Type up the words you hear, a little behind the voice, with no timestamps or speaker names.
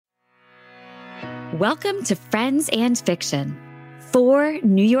Welcome to Friends and Fiction. 4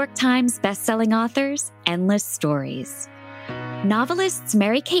 New York Times bestselling authors, endless stories. Novelists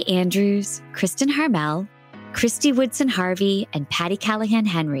Mary Kay Andrews, Kristen Harmel, Christy Woodson Harvey, and Patty Callahan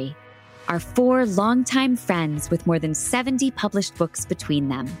Henry are 4 longtime friends with more than 70 published books between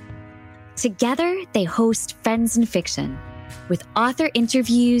them. Together, they host Friends and Fiction, with author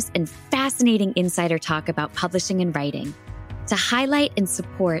interviews and fascinating insider talk about publishing and writing, to highlight and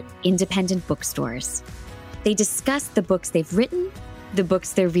support independent bookstores. They discuss the books they've written, the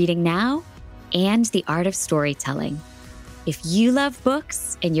books they're reading now, and the art of storytelling. If you love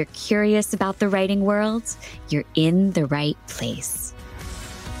books and you're curious about the writing world, you're in the right place.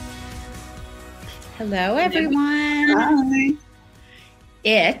 Hello, everyone. Hi.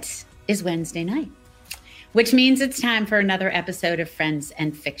 It is Wednesday night, which means it's time for another episode of Friends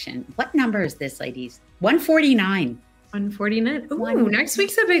and Fiction. What number is this, ladies? 149. 149. Ooh, next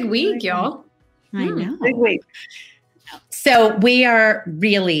week's a big week, y'all. I know. Big week. So we are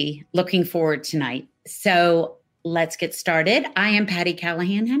really looking forward tonight. So let's get started. I am Patty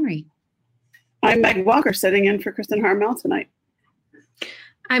Callahan Henry. I'm Meg Walker, sitting in for Kristen Harmel tonight.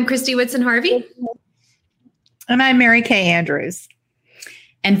 I'm Christy Woodson Harvey. And I'm Mary Kay Andrews.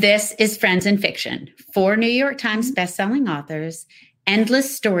 And this is Friends and Fiction, 4 New York Times bestselling authors,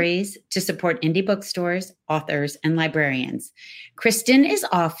 endless stories to support indie bookstores, authors, and librarians. Kristen is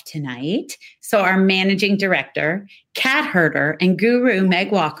off tonight, so our managing director, cat herder, and guru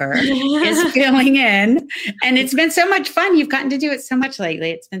Meg Walker is filling in. And it's been so much fun. You've gotten to do it so much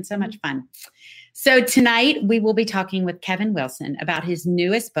lately. It's been so much fun. So tonight we will be talking with Kevin Wilson about his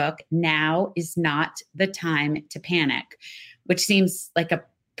newest book, Now Is Not the Time to Panic, which seems like a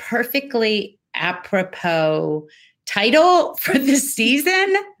perfectly apropos title for this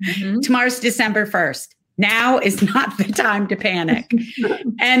season. Tomorrow's December 1st. Now is not the time to panic.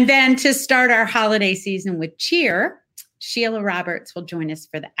 And then to start our holiday season with cheer, Sheila Roberts will join us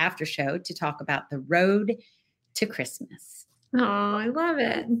for the after show to talk about the road to Christmas. Oh, I love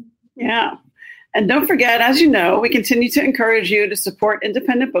it. Yeah. And don't forget, as you know, we continue to encourage you to support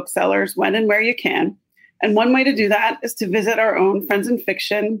independent booksellers when and where you can. And one way to do that is to visit our own Friends and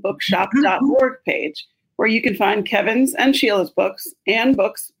Fiction bookshop.org page, where you can find Kevin's and Sheila's books and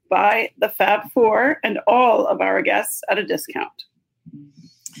books by the Fab Four and all of our guests at a discount.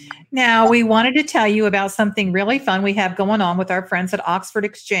 Now, we wanted to tell you about something really fun we have going on with our friends at Oxford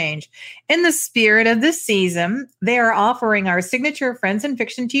Exchange. In the spirit of this season, they are offering our signature Friends and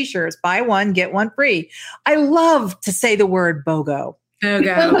Fiction t-shirts. Buy one, get one free. I love to say the word BOGO.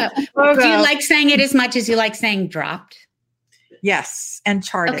 BOGO. BOGO. Do you like saying it as much as you like saying dropped? Yes, and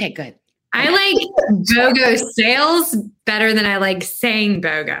charted. Okay, good. I like BOGO sales better than I like saying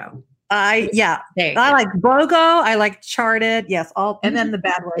BOGO. I like BOGO. I like charted. Yes, all, and then the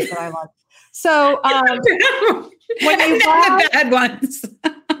bad words that I like. So when you buy the bad ones,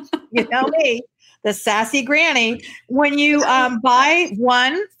 you know me, the sassy granny. When you buy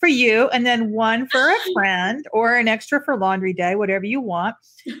one for you and then one for a friend or an extra for laundry day, whatever you want,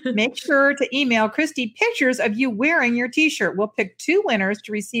 make sure to email Christy pictures of you wearing your t-shirt. We'll pick 2 winners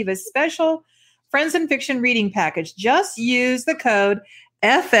to receive a special Friends and Fiction reading package. Just use the code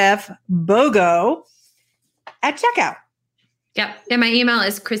FFBOGO at checkout. Yep. And my email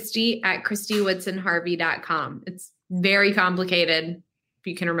is christy@christywoodson.harvey.com. It's very complicated. If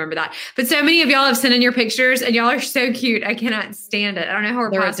you can remember that. But so many of y'all have sent in your pictures and y'all are so cute. I cannot stand it. I don't know how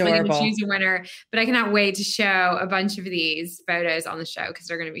we're possibly going to choose a winner, but I cannot wait to show a bunch of these photos on the show because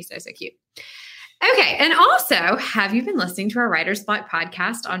they're going to be so, so cute. Okay. And also, have you been listening to our Writer's Block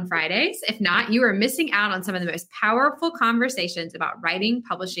podcast on Fridays? If not, you are missing out on some of the most powerful conversations about writing,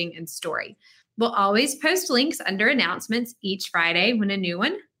 publishing, and story. We'll always post links under announcements each Friday when a new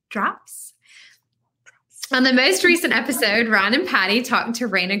one drops. On the most recent episode, Ron and Patty talked to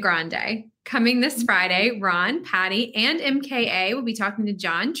Raina Grande. Coming this Friday, Ron, Patty, and MKA will be talking to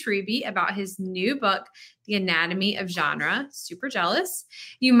John Truby about his new book, The Anatomy of Genre. Super jealous.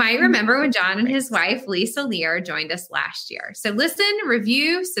 You might remember when John and his wife, Lisa Lear, joined us last year. So listen,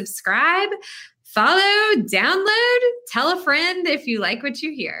 review, subscribe, follow, download, tell a friend if you like what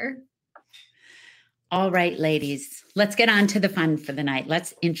you hear. All right, ladies, let's get on to the fun for the night.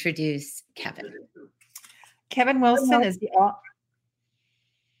 Let's introduce Kevin. Kevin Wilson is the author.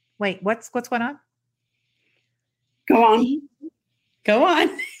 Wait, what's going on? Go on. Go on.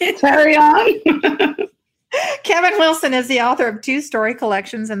 Carry on. Kevin Wilson is the author of 2 story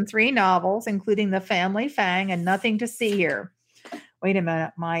collections and 3 novels, including The Family, Fang, and Nothing to See Here. Wait a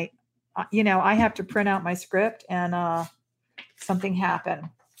minute. I have to print out my script and something happened.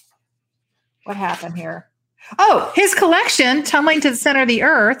 What happened here? Oh, his collection, Tumbling to the Center of the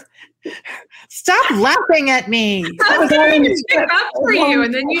Earth, Stop laughing at me. I was going to stick up for you,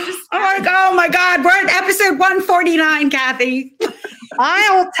 and then you just. Oh my God. We're at episode 149, Kathy.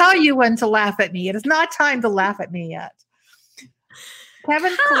 I will tell you when to laugh at me. It is not time to laugh at me yet.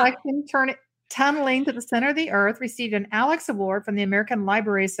 Kevin's collection, Tunneling to the Center of the Earth, received an Alex Award from the American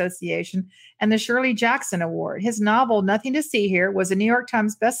Library Association and the Shirley Jackson Award. His novel, Nothing to See Here, was a New York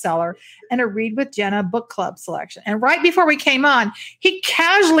Times bestseller and a Read with Jenna book club selection. And right before we came on, he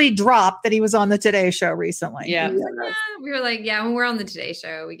casually dropped that he was on the Today Show recently. Yeah. We were like, yeah, when we're on the Today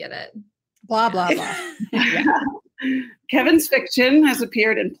Show, we get it. Blah, blah, blah. Yeah. Kevin's fiction has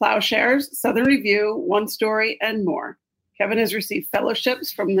appeared in Plowshares, Southern Review, One Story, and more. Kevin has received fellowships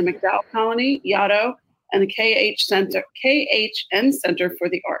from the McDowell Colony, Yaddo, and the KHN Center for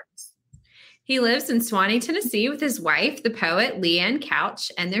the Arts. He lives in Swanee, Tennessee with his wife, the poet Leanne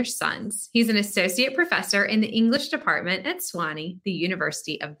Couch, and their sons. He's an associate professor in the English department at Swanee, the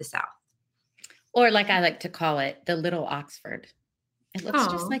University of the South. Or like I like to call it, the little Oxford. It looks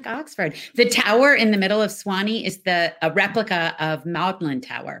just like Oxford. The tower in the middle of Swanee is a replica of Magdalen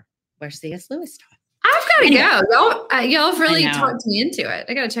Tower, where C.S. Lewis taught. I've got to go. Y'all have really talked me into it.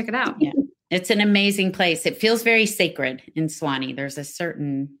 I got to check it out. Yeah. It's an amazing place. It feels very sacred in Swanee. There's a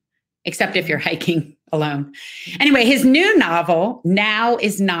certain, except if you're hiking alone. Anyway, his new novel, Now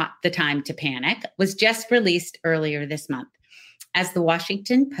Is Not the Time to Panic, was just released earlier this month. As the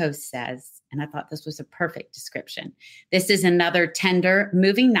Washington Post says, and I thought this was a perfect description, this is another tender,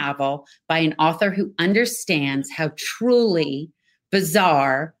 moving novel by an author who understands how truly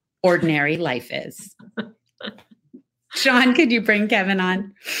bizarre ordinary life is. Sean, could you bring Kevin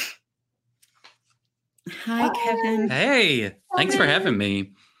on? Hi, Kevin. Hey, thanks for having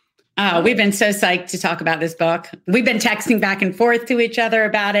me. Oh, we've been so psyched to talk about this book. We've been texting back and forth to each other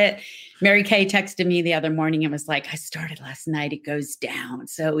about it. Mary Kay texted me the other morning and was like, I started last night. It goes down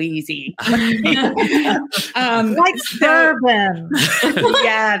so easy. Like bourbon.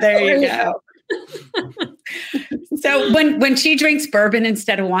 Yeah, there you go. So when she drinks bourbon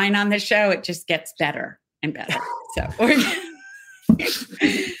instead of wine on the show, it just gets better and better.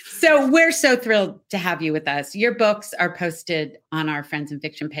 So we're so thrilled to have you with us. Your books are posted on our Friends and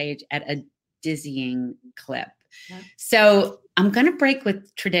Fiction page at a dizzying clip. Yeah. So I'm going to break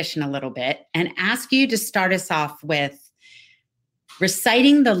with tradition a little bit and ask you to start us off with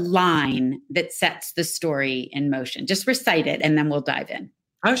reciting the line that sets the story in motion. Just recite it and then we'll dive in.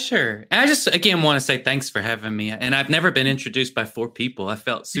 Oh, sure. I just, again, want to say thanks for having me. And I've never been introduced by 4 people. I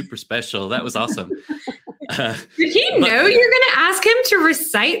felt super special. That was awesome. Did he know you're going to ask him to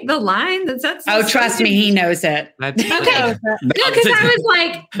recite the line that sets the story? Trust me, he knows it. Okay. No, because I was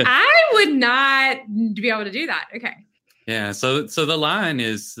like, I would not be able to do that. Okay. Yeah. So the line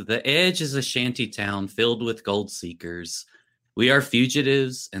is, the edge is a shanty town filled with gold seekers. We are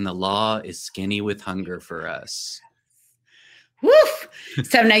fugitives and the law is skinny with hunger for us. Woof.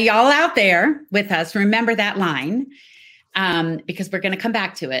 So now y'all out there with us, remember that line because we're going to come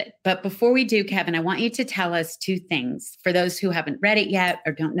back to it. But before we do, Kevin, I want you to tell us 2 things for those who haven't read it yet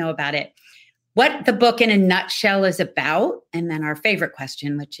or don't know about it. What the book in a nutshell is about. And then our favorite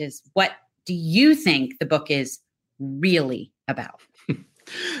question, which is, what do you think the book is really about?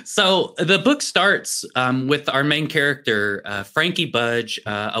 So the book starts with our main character, Frankie Budge,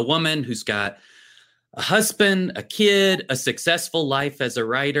 a woman who's got a husband, a kid, a successful life as a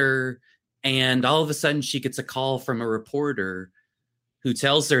writer, and all of a sudden she gets a call from a reporter who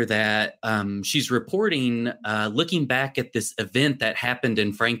tells her that she's reporting, looking back at this event that happened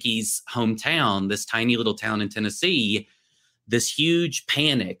in Frankie's hometown, this tiny little town in Tennessee, this huge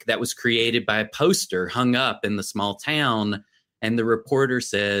panic that was created by a poster hung up in the small town. And the reporter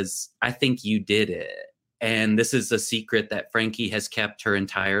says, I think you did it. And this is a secret that Frankie has kept her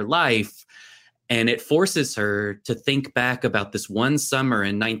entire life. And it forces her to think back about this one summer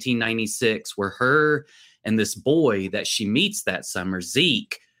in 1996 where her and this boy that she meets that summer,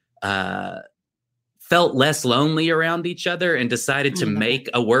 Zeke, felt less lonely around each other and decided to make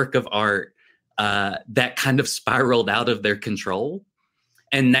a work of art that kind of spiraled out of their control.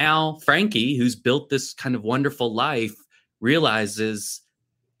 And now Frankie, who's built this kind of wonderful life, realizes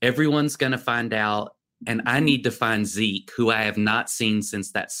everyone's going to find out, and I need to find Zeke, who I have not seen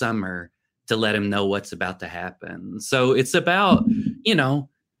since that summer, to let him know what's about to happen. So it's about, you know,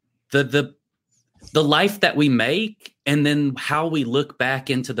 the life that we make, and then how we look back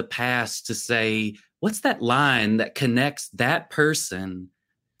into the past to say, what's that line that connects that person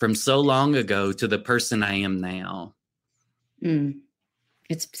from so long ago to the person I am now?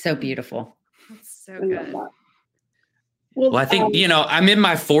 It's so beautiful. That's so good. Well, I think, you know, I'm in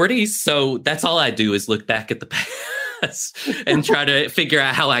my 40s, so that's all I do is look back at the us and try to figure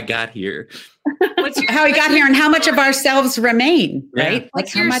out how I got here. How we got here and how much of ourselves remain, right? Yeah.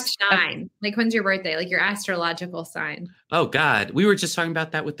 What's your sign? Like, when's your birthday? Like your astrological sign? Oh, God. We were just talking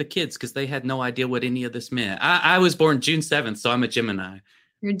about that with the kids because they had no idea what any of this meant. I was born June 7th, so I'm a Gemini.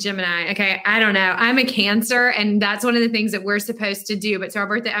 You're Gemini. Okay. I don't know. I'm a Cancer, and that's one of the things that we're supposed to do. But so our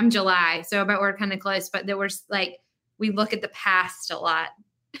birthday, I'm July. So but we're kind of close, but there was like, we look at the past a lot.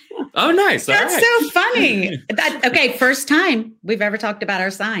 Oh, nice. That's so funny. Okay. First time we've ever talked about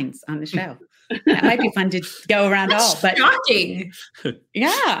our signs on the show. That might be fun to go around all, but shocking.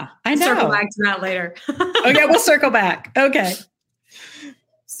 Yeah, I know. Circle back to that later. Okay, we'll circle back. Okay.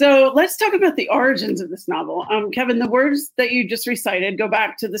 So let's talk about the origins of this novel. Kevin, the words that you just recited go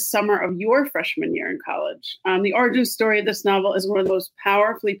back to the summer of your freshman year in college. The origin story of this novel is one of the most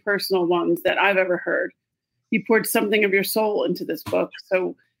powerfully personal ones that I've ever heard. You poured something of your soul into this book.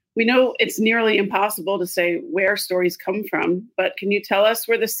 So we know it's nearly impossible to say where stories come from, but can you tell us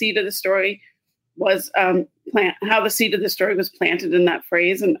where the seed of the story was how the seed of the story was planted in that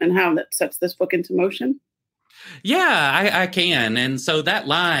phrase and how that sets this book into motion? Yeah, I can. And so that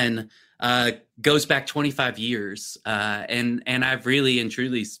line goes back 25 years. And I've really and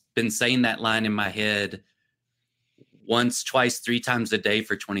truly been saying that line in my head once, twice, 3 times a day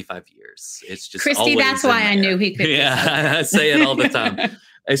for 25 years. It's just Christy, that's why I knew he could. Yeah, I say it all the time.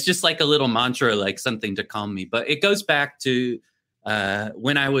 It's just like a little mantra, like something to calm me. But it goes back to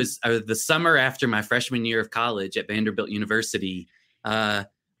when I was the summer after my freshman year of college at Vanderbilt University.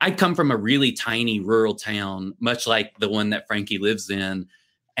 I'd come from a really tiny rural town, much like the one that Frankie lives in.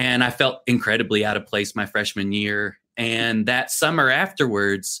 And I felt incredibly out of place my freshman year. And that summer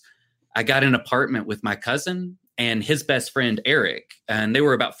afterwards, I got an apartment with my cousin and his best friend, Eric. And they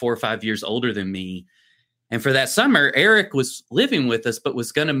were about 4 or 5 years older than me. And for that summer, Eric was living with us, but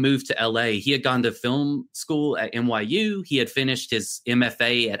was going to move to LA. He had gone to film school at NYU. He had finished his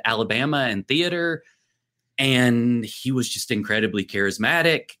MFA at Alabama in theater. And he was just incredibly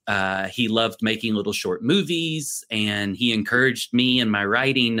charismatic. He loved making little short movies, and he encouraged me in my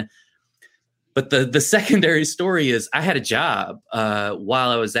writing. But the secondary story is I had a job while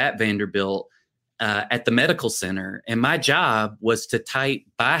I was at Vanderbilt at the medical center. And my job was to type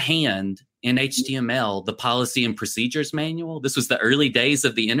by hand in HTML the policy and procedures manual. This was the early days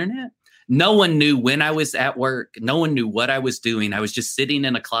of the internet. No one knew when I was at work. No one knew what I was doing. I was just sitting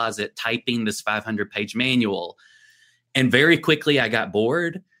in a closet typing this 500-page manual. And very quickly I got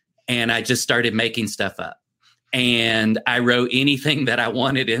bored and I just started making stuff up. And I wrote anything that I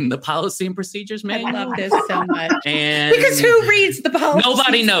wanted in the policy and procedures manual. I love this so much. And because who reads the policy?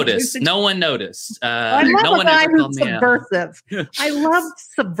 Nobody noticed. No one noticed. I love no one a guy ever called who's me out. subversive. I love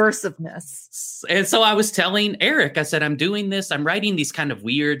subversiveness. And so I was telling Eric, I said, I'm doing this. I'm writing these kind of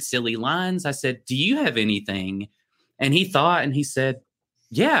weird, silly lines. I said, do you have anything? And he thought, and he said,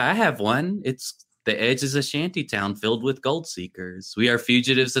 yeah, I have one. It's the edge is a shanty town filled with gold seekers. We are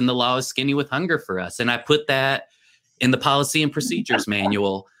fugitives and the law is skinny with hunger for us. And I put that in the policy and procedures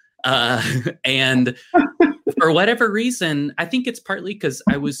manual. And for whatever reason, I think it's partly because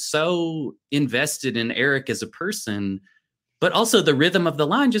I was so invested in Eric as a person, but also the rhythm of the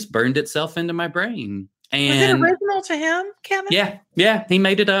line just burned itself into my brain. And was it original to him, Kevin? Yeah, he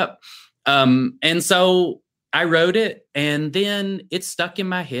made it up. And so I wrote it, and then it stuck in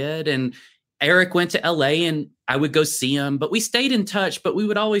my head. And Eric went to LA, and I would go see him, but we stayed in touch, but we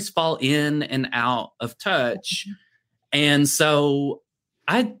would always fall in and out of touch. And so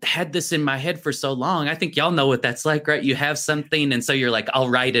I had this in my head for so long. I think y'all know what that's like, right? You have something, and so you're like, I'll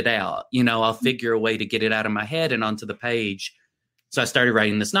write it out. I'll figure a way to get it out of my head and onto the page. So I started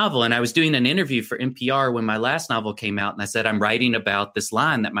writing this novel, and I was doing an interview for NPR when my last novel came out, and I said, I'm writing about this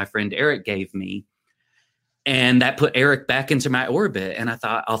line that my friend Eric gave me. And that put Eric back into my orbit. And I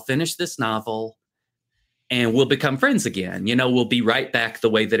thought, I'll finish this novel and we'll become friends again. We'll be right back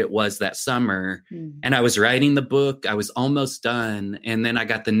the way that it was that summer. Mm. And I was writing the book. I was almost done. And then I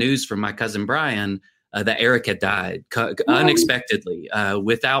got the news from my cousin Brian that Eric had died unexpectedly,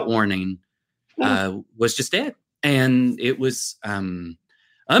 without warning, was just dead. And it was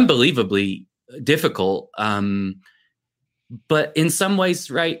unbelievably difficult. But in some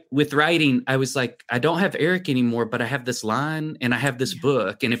ways, right, with writing, I was like, I don't have Eric anymore, but I have this line and I have this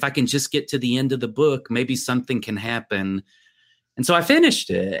book. And if I can just get to the end of the book, maybe something can happen. And so I finished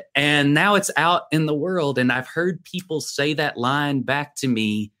it. And now it's out in the world. And I've heard people say that line back to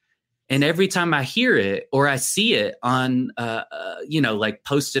me. And every time I hear it or I see it on, like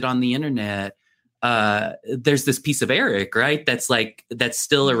posted on the internet, there's this piece of Eric, right? That's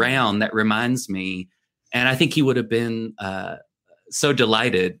still around that reminds me. And I think he would have been so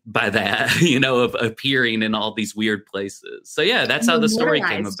delighted by that, of appearing in all these weird places. So yeah, that's how the story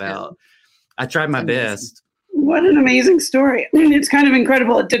came about. I tried my best. What an amazing story. It's kind of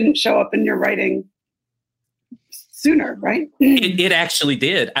incredible it didn't show up in your writing sooner, right? It actually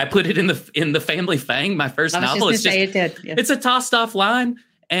did. I put it in the Family Fang, my first novel. It did. Yes. It's a tossed off line.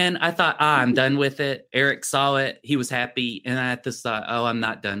 And I thought, I'm done with it. Eric saw it. He was happy. And I just thought, I'm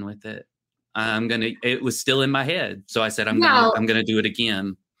not done with it. It was still in my head. So I said, I'm going to do it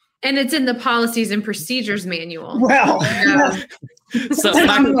again. And it's in the policies and procedures manual. Well, so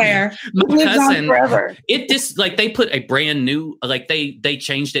somewhere my cousin, it just they put a brand new, they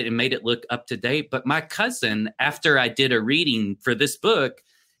changed it and made it look up to date. But my cousin, after I did a reading for this book,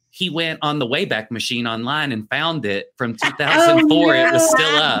 he went on the Wayback Machine online and found it from 2004. It was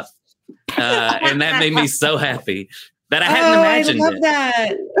still up. And that made me so happy that I hadn't imagined it.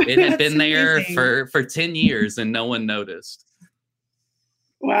 That. It had been there for 10 years and no one noticed.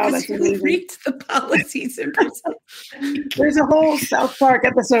 Wow, that's amazing. Read the policies and procedures. There's a whole South Park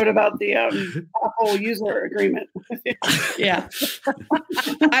episode about the Apple user agreement. Yeah.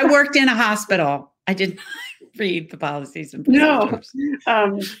 I worked in a hospital. I didn't read the policies and procedures. No.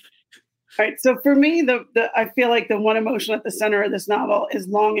 All right. So for me, I feel like the one emotion at the center of this novel is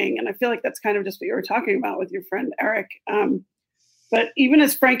longing. And I feel like that's kind of just what you were talking about with your friend, Eric. But even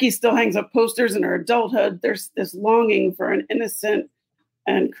as Frankie still hangs up posters in her adulthood, there's this longing for an innocent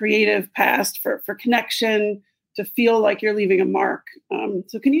and creative past, for connection, to feel like you're leaving a mark.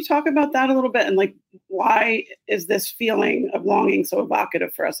 So can you talk about that a little bit? And why is this feeling of longing so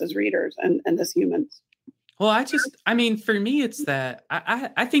evocative for us as readers and as humans? Well, for me, it's that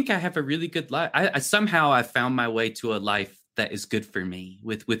I think I have a really good life. I somehow found my way to a life that is good for me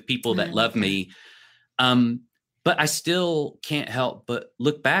with people that love me. But I still can't help but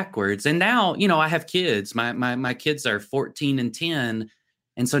look backwards. And now, I have kids. My kids are 14 and 10.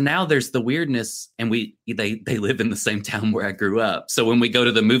 And so now there's the weirdness, and they live in the same town where I grew up. So when we go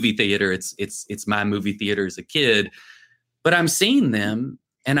to the movie theater, it's my movie theater as a kid, but I'm seeing them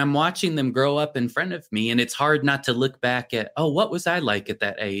and I'm watching them grow up in front of me. And it's hard not to look back at, what was I like at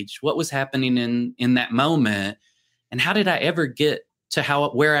that age? What was happening in that moment? And how did I ever get to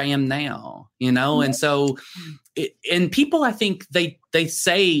where I am now? And so, and people, I think they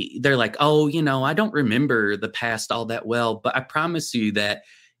say, they're like, I don't remember the past all that well, but I promise you that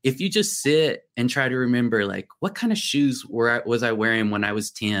if you just sit and try to remember, what kind of shoes was I wearing when I was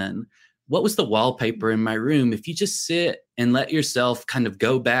 10? What was the wallpaper in my room? If you just sit and let yourself kind of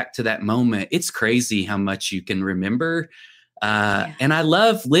go back to that moment, it's crazy how much you can remember. And I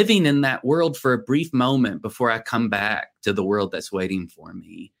love living in that world for a brief moment before I come back to the world that's waiting for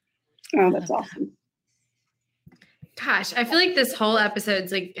me. Oh, that's awesome. Gosh, I feel like this whole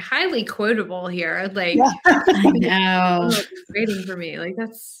episode's highly quotable here. I know. It's waiting for me.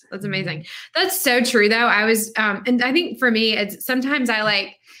 That's amazing. That's so true though. I was, and I think for me, it's sometimes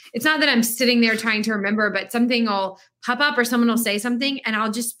it's not that I'm sitting there trying to remember, but something will pop up or someone will say something and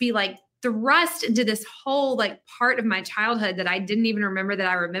I'll just be thrust into this whole part of my childhood that I didn't even remember that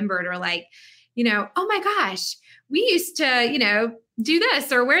I remembered, or oh my gosh, we used to, do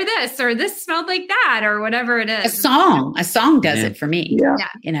this or wear this, or this smelled like that, or whatever it is. A song does it for me.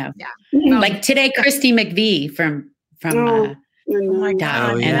 Yeah. Like today, Christy McVie from oh my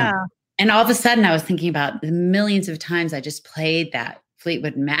God. And all of a sudden I was thinking about the millions of times I just played that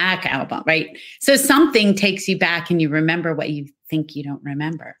Fleetwood Mac album, right? So something takes you back and you remember what you think you don't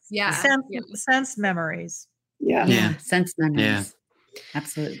remember. Yeah. Sense memories. Yeah. Sense memories. Yeah.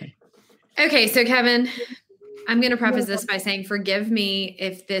 Absolutely. Okay. So Kevin, I'm going to preface this by saying, forgive me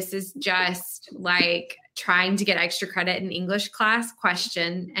if this is just trying to get extra credit in English class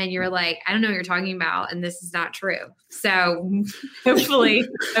question. And you're I don't know what you're talking about. And this is not true. So hopefully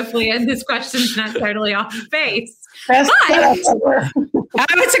this question's not totally off base. It's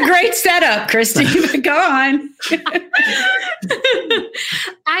a great setup, Christy. Go on.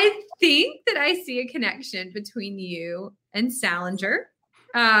 I think that I see a connection between you and Salinger.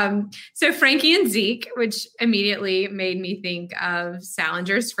 So Frankie and Zeke, which immediately made me think of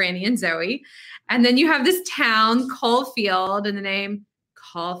Salinger's Franny and Zoe. And then you have this town, Caulfield, and the name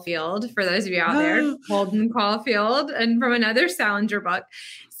Caulfield, for those of you out there, Holden Caulfield, and from another Salinger book.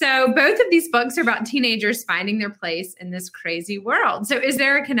 So both of these books are about teenagers finding their place in this crazy world. So is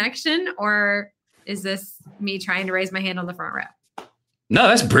there a connection, or is this me trying to raise my hand on the front row? No,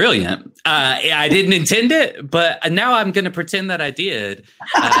 that's brilliant. I didn't intend it, but now I'm going to pretend that I did.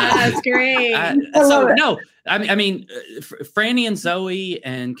 That's great. Franny and Zoe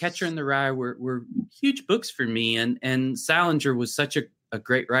and Catcher in the Rye were huge books for me, and Salinger was such a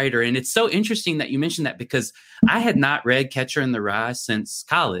great writer. And it's so interesting that you mentioned that, because I had not read Catcher in the Rye since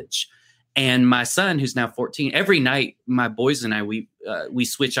college. And my son, who's now 14, every night, my boys and I, we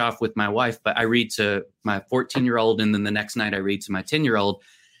switch off with my wife, but I read to my 14-year-old. And then the next night I read to my 10-year-old.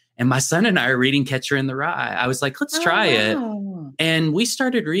 And my son and I are reading Catcher in the Rye. I was like, let's try it. And we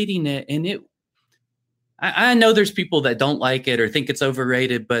started reading it. And I know there's people that don't like it or think it's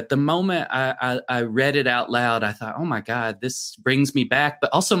overrated, but the moment I read it out loud, I thought, oh my God, this brings me back. But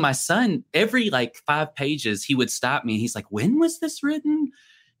also my son, every like 5 pages, he would stop me. He's like, when was this written?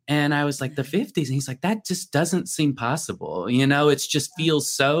 And I was like, the 50s. And he's like, that just doesn't seem possible. You know, it just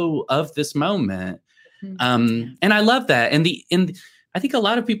feels so of this moment. And I love that. And I think a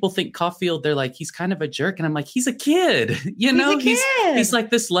lot of people think Caulfield, they're like, he's kind of a jerk. And I'm like, he's a kid, you know, he's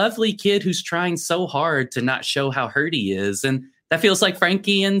like this lovely kid who's trying so hard to not show how hurt he is. And that feels like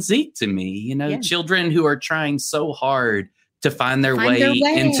Frankie and Zeke to me, you know, children who are trying so hard to find their way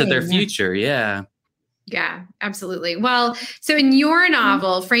into their future. Yeah. Yeah, absolutely. Well, so in your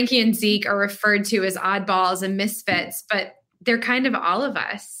novel, Frankie and Zeke are referred to as oddballs and misfits, but they're kind of all of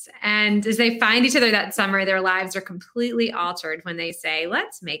us. And as they find each other that summer, their lives are completely altered when they say,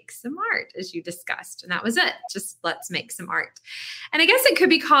 let's make some art, as you discussed. And that was it. Just let's make some art. And I guess it could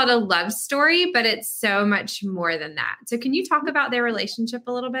be called a love story, but it's so much more than that. So can you talk about their relationship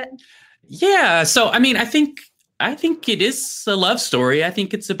a little bit? Yeah. So, I mean, I think it is a love story. I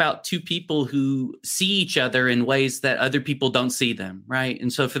think it's about two people who see each other in ways that other people don't see them. Right.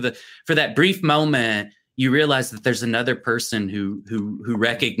 And so for that brief moment, you realize that there's another person who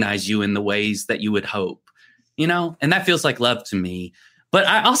recognize you in the ways that you would hope, you know, and that feels like love to me. But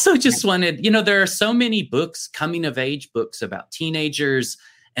I also just wanted, you know, there are so many books, coming of age books about teenagers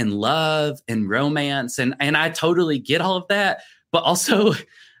and love and romance. And I totally get all of that. But also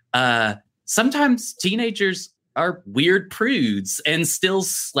sometimes teenagers are weird prudes and still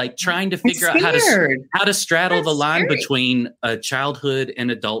like trying to figure out how to straddle the line between childhood and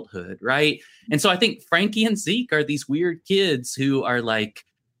adulthood. Right. And so I think Frankie and Zeke are these weird kids who are like,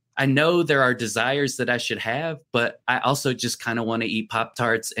 I know there are desires that I should have, but I also just kind of want to eat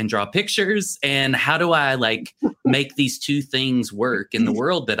Pop-Tarts and draw pictures. And how do I like make these two things work in the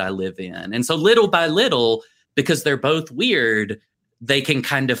world that I live in? And so little by little, because they're both weird, they can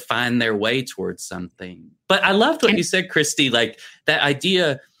kind of find their way towards something. But I loved what you said, Christy, like that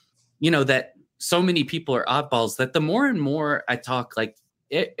idea, you know, that so many people are oddballs, that the more and more I talk, like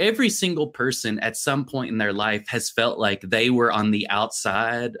every single person at some point in their life has felt like they were on the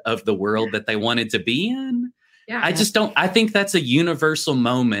outside of the world that they wanted to be in. Yeah. I think that's a universal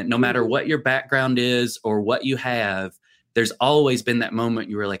moment, no matter what your background is or what you have. There's always been that moment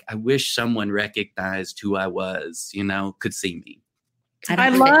you were like, I wish someone recognized who I was, you know, could see me. I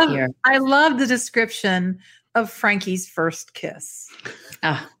love the description of Frankie's first kiss.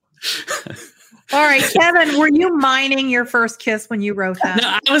 Oh. All right, Kevin, were you mining your first kiss when you wrote that? No,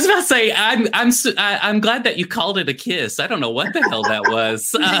 I was about to say I'm glad that you called it a kiss. I don't know what the hell that was.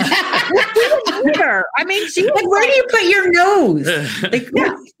 I mean, like, where do you put your nose? Like,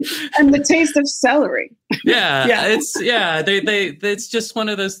 and the taste of celery. Yeah. It's just one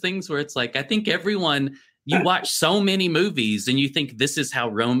of those things where it's like, I think everyone. You watch so many movies and you think this is how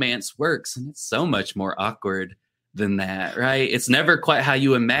romance works. And it's so much more awkward than that, right? It's never quite how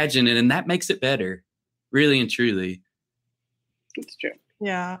you imagine it. And that makes it better, really and truly. It's true.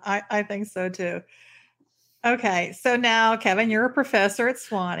 Yeah, I think so too. Okay. So now, Kevin, you're a professor at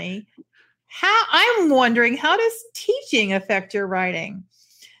Swanee. I'm wondering, how does teaching affect your writing?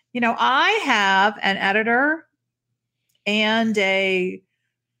 You know, I have an editor and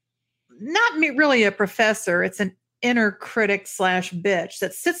not really a professor. It's an inner critic / bitch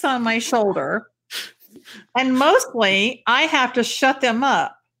that sits on my shoulder. And mostly I have to shut them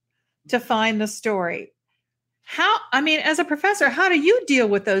up to find the story. As a professor, how do you deal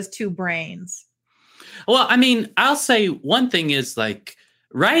with those two brains? Well, I mean, I'll say one thing is like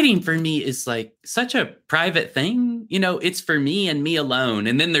writing for me is like such a private thing. You know, it's for me and me alone.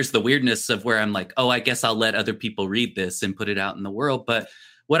 And then there's the weirdness of where I'm like, oh, I guess I'll let other people read this and put it out in the world. But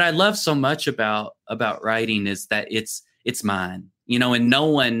what I love so much about writing is that it's mine, you know, and no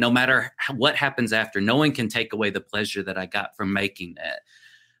one, no matter what happens after, no one can take away the pleasure that I got from making it.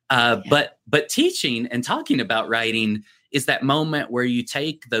 But teaching and talking about writing is that moment where you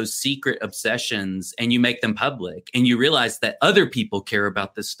take those secret obsessions and you make them public and you realize that other people care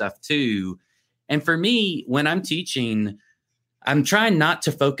about this stuff too. And for me, when I'm teaching, I'm trying not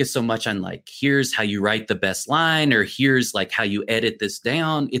to focus so much on like, here's how you write the best line or here's like how you edit this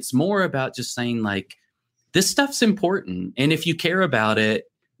down. It's more about just saying like, this stuff's important. And if you care about it,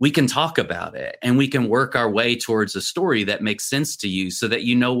 we can talk about it and we can work our way towards a story that makes sense to you so that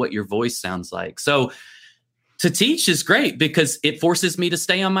you know what your voice sounds like. So to teach is great because it forces me to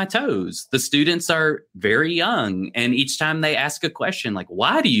stay on my toes. The students are very young, and each time they ask a question like,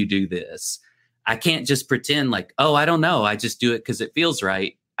 why do you do this? I can't just pretend like, oh, I don't know. I just do it because it feels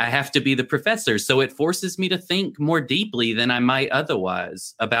right. I have to be the professor. So it forces me to think more deeply than I might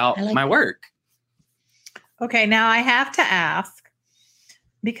otherwise about my work. Okay, now I have to ask,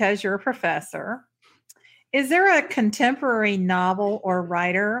 because you're a professor, is there a contemporary novel or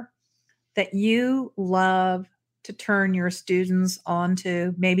writer that you love to turn your students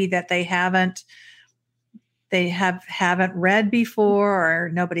onto, maybe that they haven't read before or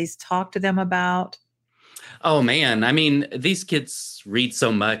nobody's talked to them about? Oh man, I mean, these kids read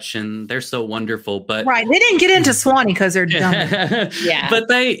so much and they're so wonderful, but right, they didn't get into Swanee because they're dumb. Yeah.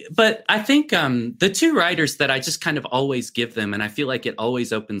 But I think the two writers that I just kind of always give them, and I feel like it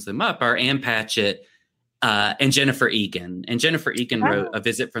always opens them up, are Ann Patchett and Jennifer Egan. And Jennifer Egan wrote A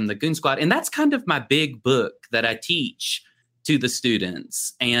Visit from the Goon Squad. And that's kind of my big book that I teach to the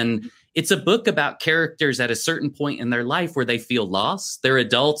students. And it's a book about characters at a certain point in their life where they feel lost. They're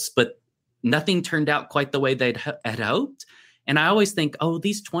adults, but nothing turned out quite the way they'd had hoped. And I always think, oh,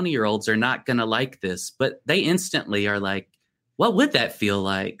 these 20-year-olds are not going to like this. But they instantly are like, what would that feel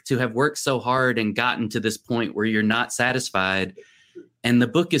like to have worked so hard and gotten to this point where you're not satisfied? And the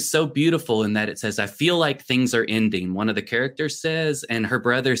book is so beautiful in that it says, I feel like things are ending. One of the characters says, and her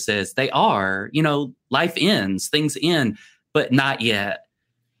brother says, they are, life ends, things end, but not yet.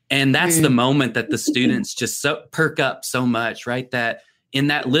 And that's the moment that the students just perk up so much, right? That in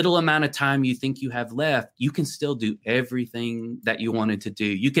that little amount of time you think you have left, you can still do everything that you wanted to do.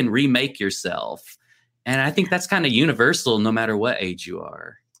 You can remake yourself. And I think that's kind of universal no matter what age you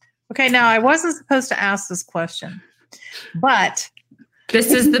are. Okay, now I wasn't supposed to ask this question, but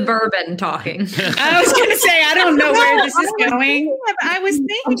this is the bourbon talking. I was going to say, I don't know where this is going. I was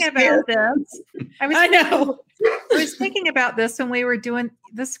thinking about this. I was thinking about this when we were doing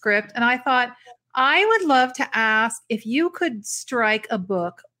the script, and I thought I would love to ask if you could strike a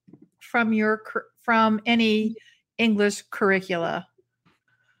book from any English curricula.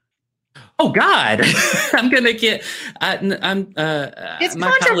 Oh God, I'm going to get. It's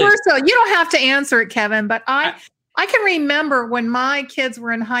controversial. You don't have to answer it, Kevin, but I can remember when my kids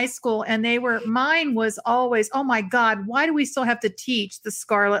were in high school and mine was always, oh my God, why do we still have to teach the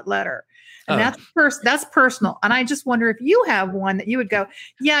Scarlet Letter? And that's personal. And I just wonder if you have one that you would go,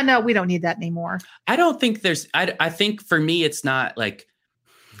 yeah, no, we don't need that anymore. I don't think I think for me, it's not like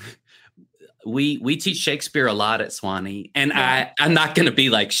we teach Shakespeare a lot at Swanee, and I'm not going to be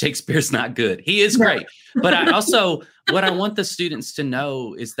like, Shakespeare's not good. He is great. But I also, what I want the students to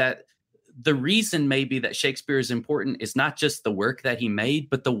know is that the reason maybe that Shakespeare is important is not just the work that he made,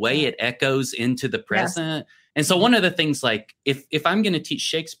 but the way it echoes into the present. Yes. And so one of the things, like, if I'm going to teach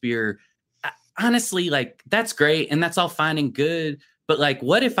Shakespeare, honestly, like, that's great. And that's all fine and good. But like,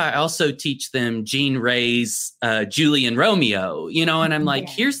 what if I also teach them Jean Ray's Julie and Romeo, and I'm like,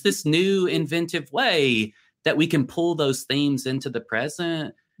 here's this new inventive way that we can pull those themes into the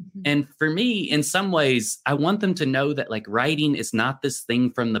present. And for me, in some ways, I want them to know that like writing is not this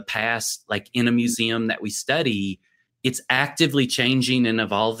thing from the past, like in a museum that we study. It's actively changing and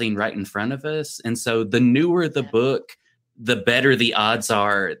evolving right in front of us. And so the newer the book, the better the odds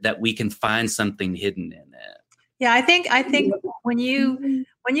are that we can find something hidden in it. Yeah, I think when you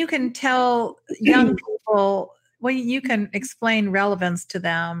can tell young people, when you can explain relevance to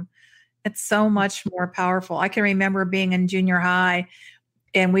them, it's so much more powerful. I can remember being in junior high,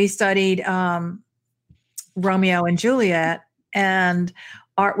 and we studied Romeo and Juliet, and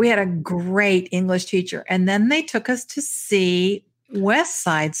we had a great English teacher. And then they took us to see West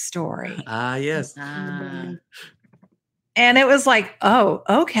Side Story. Yes. And it was like, oh,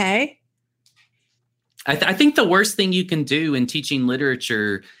 okay. I think the worst thing you can do in teaching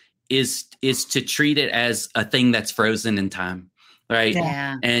literature is to treat it as a thing that's frozen in time. Right.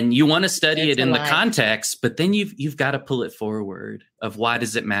 Yeah. And you want to study it in the context, but then you've got to pull it forward of why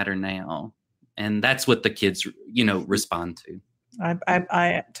does it matter now? And that's what the kids, respond to.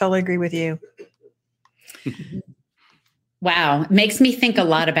 I totally agree with you. Wow. It makes me think a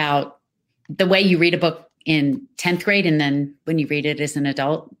lot about the way you read a book in 10th grade. And then when you read it as an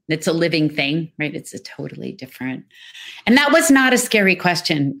adult, it's a living thing, right? It's a totally different. And that was not a scary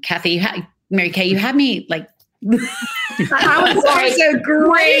question, Kathy. Mary Kay, you had me like, That was a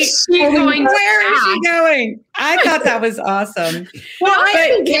great. Where is she going? I thought that was awesome. Well,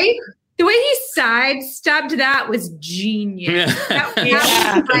 I think the way he sidestepped that was genius. That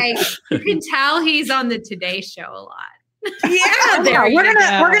was like, you can tell he's on the Today Show a lot. Yeah,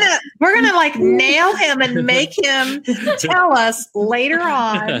 we're gonna like nail him and make him tell us later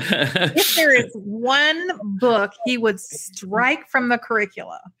on if there is one book he would strike from the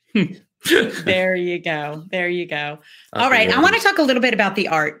curricula. There you go. There you go. All right. I want to talk a little bit about the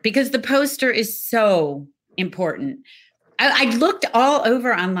art because the poster is so important. I looked all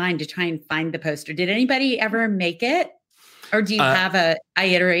over online to try and find the poster. Did anybody ever make it? Or do you have a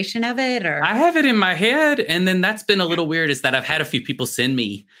iteration of it? Or I have it in my head. And then that's been a little weird is that I've had a few people send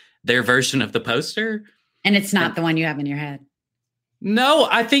me their version of the poster. And it's not the one you have in your head. No,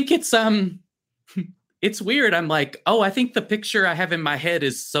 I think it's it's weird. I'm like, I think the picture I have in my head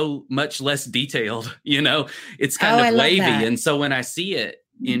is so much less detailed, it's kind of wavy. And so when I see it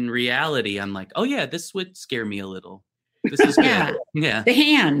in reality, I'm like, oh yeah, this would scare me a little. This is good. Yeah. The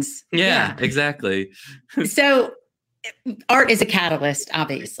hands. Yeah, exactly. So art is a catalyst,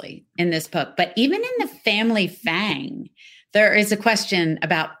 obviously, in this book, but even in the Family Fang, there is a question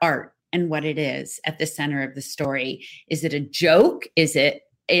about art and what it is at the center of the story. Is it a joke? Is it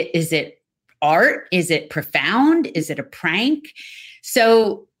art? Is it profound? Is it a prank?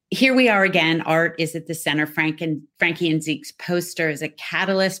 So here we are again. Art is at the center. Frankie and Zeke's poster is a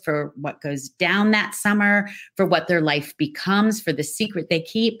catalyst for what goes down that summer, for what their life becomes, for the secret they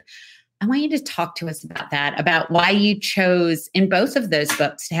keep. I want you to talk to us about that, about why you chose in both of those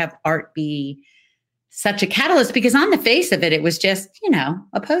books to have art be such a catalyst, because on the face of it, it was just,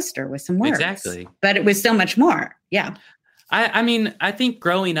 a poster with some words. Exactly. But it was so much more. Yeah. I mean, I think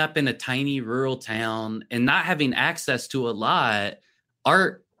growing up in a tiny rural town and not having access to a lot,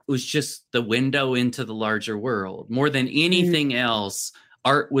 art was just the window into the larger world. More than anything else,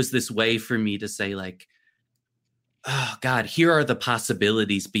 art was this way for me to say like, oh God, here are the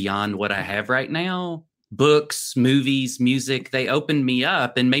possibilities beyond what I have right now. Books, movies, music, they opened me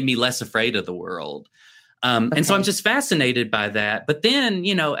up and made me less afraid of the world. And so I'm just fascinated by that. But then,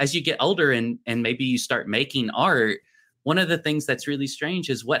 as you get older and maybe you start making art, one of the things that's really strange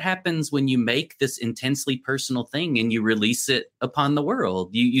is what happens when you make this intensely personal thing and you release it upon the world.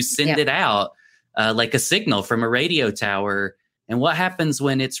 You send it out like a signal from a radio tower. And what happens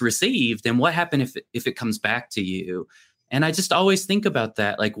when it's received? And what happens if it comes back to you? And I just always think about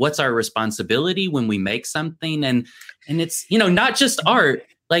that. Like, what's our responsibility when we make something? And it's, not just art,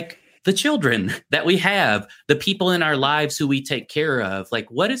 like the children that we have, the people in our lives who we take care of. Like,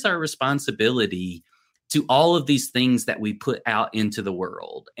 what is our responsibility to all of these things that we put out into the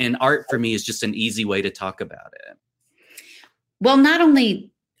world? And art for me is just an easy way to talk about it. Well, not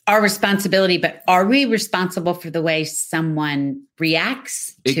only our responsibility, but are we responsible for the way someone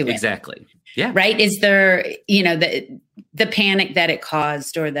reacts to it? Exactly. Yeah. Right. Is there, the panic that it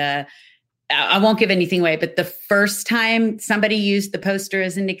caused, or I won't give anything away, but the first time somebody used the poster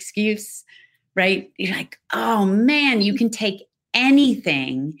as an excuse, right? You're like, oh man, you can take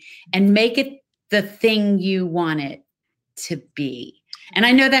anything and make it the thing you want it to be. And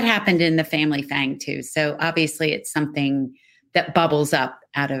I know that happened in the Family Fang too. So obviously it's something that bubbles up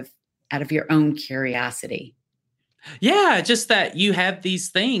out of your own curiosity. Yeah, just that you have these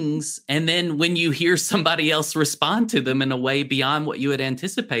things, and then when you hear somebody else respond to them in a way beyond what you had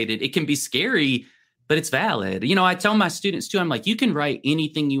anticipated, it can be scary, but it's valid. I tell my students too, I'm like, you can write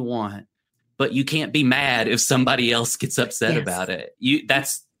anything you want, but you can't be mad if somebody else gets upset about it.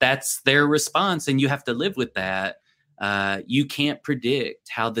 That's their response, and you have to live with that. You can't predict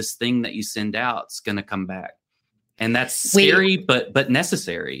how this thing that you send out is going to come back. And that's scary, but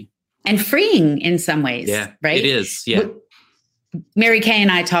necessary. And freeing in some ways, right? It is, yeah. Mary Kay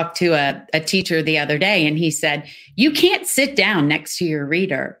and I talked to a teacher the other day, and he said, you can't sit down next to your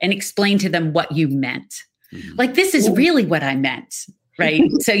reader and explain to them what you meant. Mm-hmm. Like, this is really what I meant, right?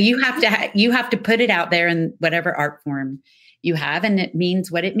 So you have to put it out there in whatever art form you have, and it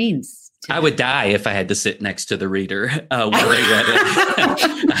means what it means. I would die if I had to sit next to the reader while they read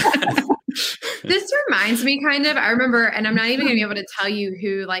it. This reminds me kind of, I remember, and I'm not even going to be able to tell you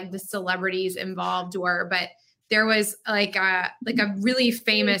who like the celebrities involved were, but there was like a really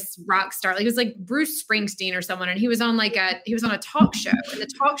famous rock star. Like, it was like Bruce Springsteen or someone. And he was on a talk show, and the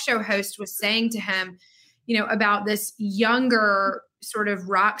talk show host was saying to him, about this younger sort of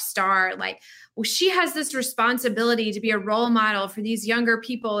rock star, like, well, she has this responsibility to be a role model for these younger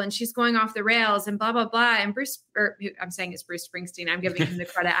people, and she's going off the rails and blah, blah, blah. And I'm saying it's Bruce Springsteen. I'm giving him the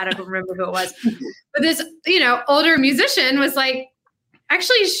credit. I don't remember who it was. But this, older musician was like,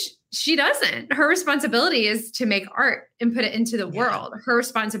 actually, she doesn't. Her responsibility is to make art and put it into the world. Her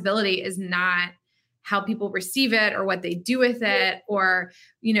responsibility is not how people receive it or what they do with it, or,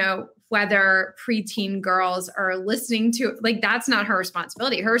 whether preteen girls are listening to, like, that's not her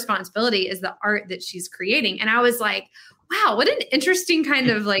responsibility. Her responsibility is the art that she's creating. And I was like, wow, what an interesting kind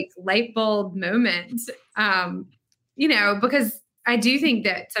of like light bulb moment. Because I do think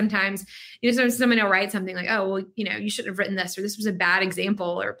that sometimes, someone will write something like, oh, well, you shouldn't have written this, or this was a bad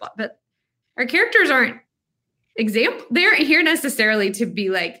example, or blah. But our characters aren't they aren't here necessarily to be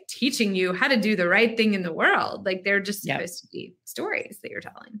like teaching you how to do the right thing in the world. Like they're just supposed to be stories that you're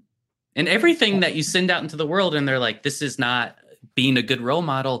telling. And everything that you send out into the world and they're like, this is not being a good role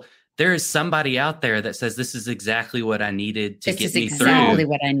model. There is somebody out there that says, this is exactly what I needed to get me through. This is exactly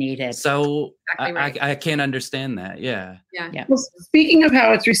what I needed. So exactly right. I can't understand that. Yeah. Well, speaking of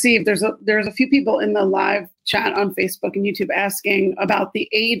how it's received, there's a few people in the live chat on Facebook and YouTube asking about the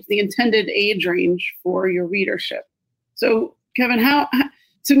intended age range for your readership. So Kevin, how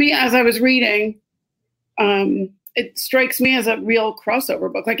to me, as I was reading, it strikes me as a real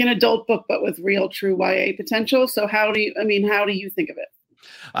crossover book, like an adult book, but with real true YA potential. So how do you think of it?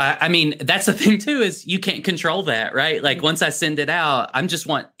 I mean, that's the thing too, is you can't control that, right? Like once I send it out, I just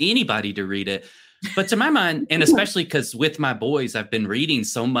want anybody to read it. But to my mind, and especially because with my boys, I've been reading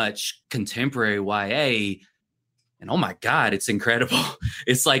so much contemporary YA, and oh my God, it's incredible.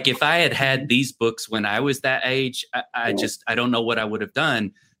 It's like if I had these books when I was that age, I don't know what I would have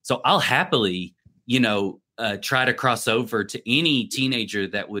done. So I'll happily, try to cross over to any teenager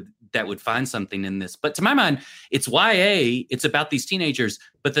that would find something in this. But to my mind, it's YA, it's about these teenagers.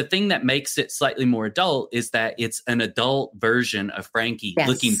 But the thing that makes it slightly more adult is that it's an adult version of Frankie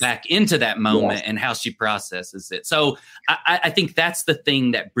looking back into that moment and how she processes it. So I think that's the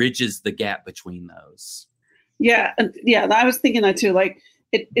thing that bridges the gap between those. Yeah. I was thinking that too. Like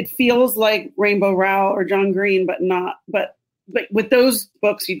it feels like Rainbow Rowell or John Green, but with those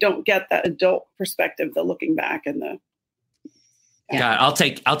books, you don't get that adult perspective, the looking back and the. God,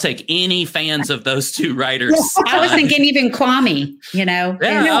 I'll take any fans of those two writers. I was thinking even Kwame, Yeah.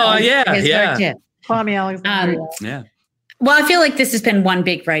 Kwame Alexander. Well, I feel like this has been one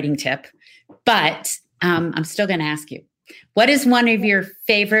big writing tip, but I'm still going to ask you, what is one of your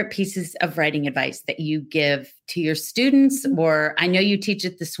favorite pieces of writing advice that you give to your students? Or I know you teach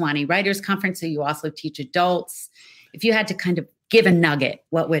at the Swanee Writers Conference, so you also teach adults. If you had to kind of give a nugget,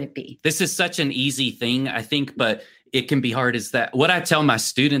 what would it be? This is such an easy thing, I think, but it can be hard. Is that what I tell my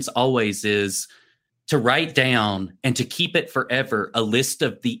students always is to write down and to keep it forever, a list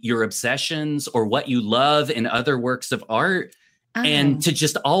of your obsessions or what you love in other works of art, and to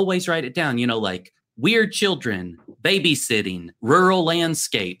just always write it down, like weird children, babysitting, rural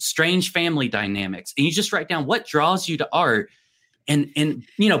landscape, strange family dynamics. And you just write down what draws you to art. And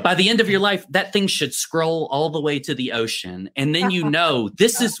by the end of your life, that thing should scroll all the way to the ocean. And then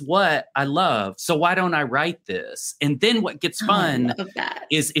this is what I love. So why don't I write this? And then what gets fun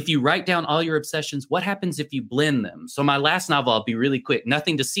is if you write down all your obsessions, what happens if you blend them? So my last novel, I'll be really quick.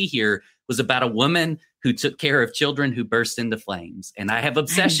 Nothing to See Here was about a woman who took care of children who burst into flames. And I have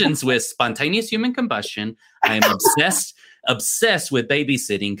obsessions with spontaneous human combustion. I am obsessed with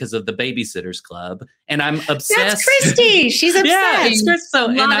babysitting because of the Babysitters Club, and I'm obsessed. That's Christy. She's obsessed. Yeah, it's Christy. So,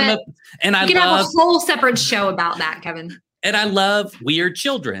 I love a whole separate show about that, Kevin. And I love weird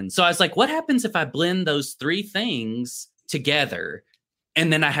children. So I was like, what happens if I blend those three things together?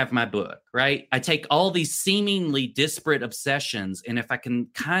 And then I have my book, right? I take all these seemingly disparate obsessions, and if I can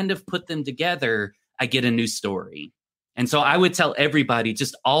kind of put them together, I get a new story. And so I would tell everybody,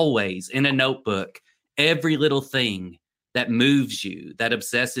 just always in a notebook, every little thing that moves you, that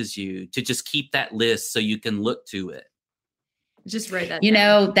obsesses you, to just keep that list so you can look to it. Just write that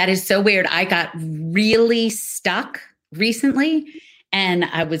down. That is so weird. I got really stuck recently, and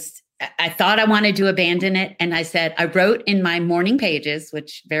I thought I wanted to abandon it. And I wrote in my morning pages,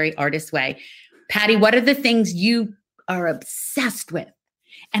 which very artist way, Patty, what are the things you are obsessed with?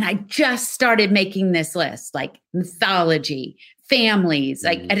 And I just started making this list, like mythology, families.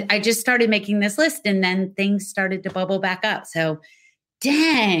 Like I just started making this list, and then things started to bubble back up. So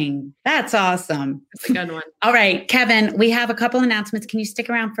dang, that's awesome. That's a good one. All right, Kevin, we have a couple announcements. Can you stick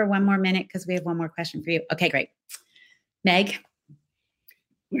around for one more minute? Because we have one more question for you. Okay, great. Meg?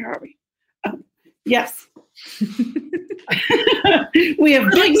 Where are we? Yes. We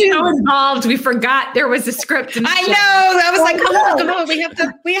have big news. So involved, we forgot there was a script. I know. I was like, come on. We have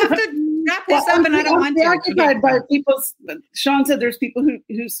to wrap this up, and I don't want to. Occupied by people. Sean said there's people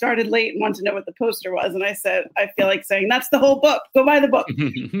who started late and want to know what the poster was, and I said I feel like saying that's the whole book. Go buy the book.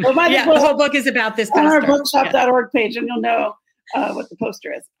 Go buy the book. The whole book is about this poster. On our bookshop.org page, and you'll know what the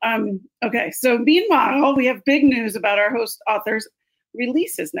poster is. Okay. So meanwhile, we have big news about our host authors'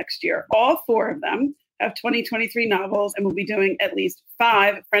 releases next year. All 4 of them have 2023 novels, and we'll be doing at least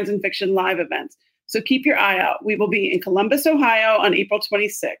 5 Friends in Fiction live events. So keep your eye out. We will be in Columbus, Ohio on April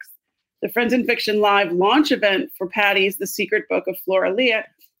 26th, The Friends in Fiction Live launch event for Patty's The Secret Book of Flora Leah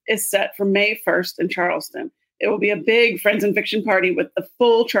is set for May 1st in Charleston. It will be a big Friends in Fiction party with the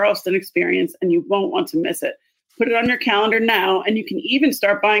full Charleston experience, and you won't want to miss it. Put it on your calendar now, and you can even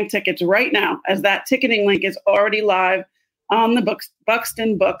start buying tickets right now, as that ticketing link is already live on the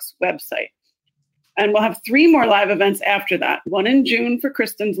Buxton Books website. And we'll have 3 more live events after that. One in June for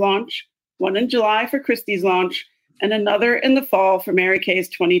Kristen's launch, one in July for Christy's launch, and another in the fall for Mary Kay's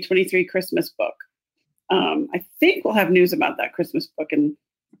 2023 Christmas book. I think we'll have news about that Christmas book on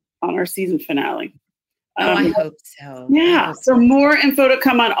our season finale. I hope so. Yeah. So more info to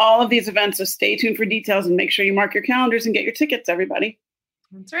come on all of these events. So stay tuned for details and make sure you mark your calendars and get your tickets, everybody.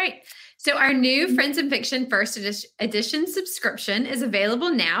 That's right. So our new Friends in Fiction First Edition subscription is available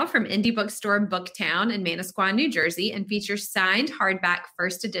now from indie bookstore Booktown in Manasquan, New Jersey, and features signed hardback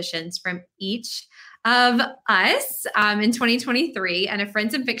first editions from each of us in 2023, and a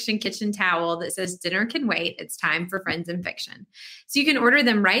Friends in Fiction kitchen towel that says dinner can wait. It's time for Friends in Fiction. So you can order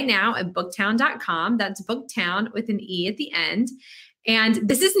them right now at booktown.com. That's Booktown with an E at the end. And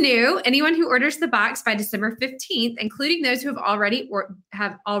this is new. Anyone who orders the box by December 15th, including those who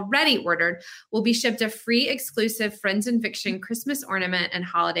have already ordered, will be shipped a free exclusive Friends in Fiction Christmas ornament and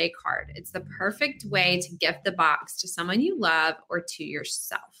holiday card. It's the perfect way to gift the box to someone you love or to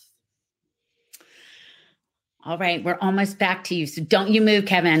yourself. All right, we're almost back to you. So don't you move,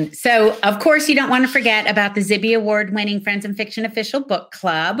 Kevin. So, of course, you don't want to forget about the Zibby Award-winning Friends in Fiction Official Book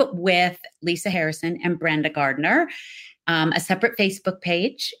Club with Lisa Harrison and Brenda Gardner, a separate Facebook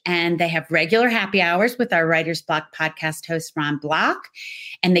page. And they have regular happy hours with our Writer's Block podcast host, Ron Block.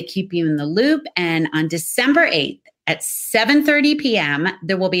 And they keep you in the loop. And on December 8th at 7:30 p.m.,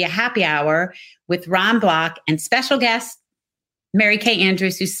 there will be a happy hour with Ron Block and special guest Mary Kay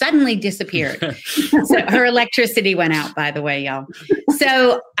Andrews, who suddenly disappeared. So her electricity went out, by the way, y'all.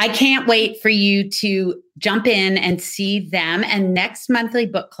 So I can't wait for you to jump in and see them. And next monthly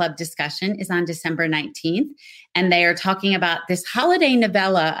book club discussion is on December 19th. And they are talking about this holiday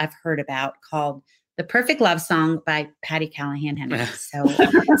novella I've heard about called The Perfect Love Song by Patty Callahan Henry. So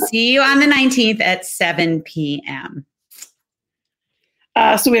see you on the 19th at 7 p.m.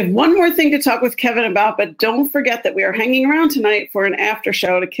 So we have one more thing to talk with Kevin about, but don't forget that we are hanging around tonight for an after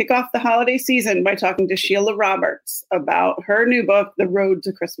show to kick off the holiday season by talking to Sheila Roberts about her new book, The Road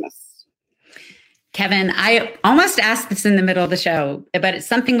to Christmas. Kevin, I almost asked this in the middle of the show, but it's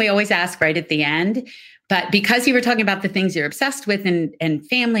something we always ask right at the end. But because you were talking about the things you're obsessed with and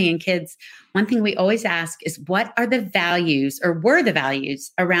family and kids, one thing we always ask is what are the values or were the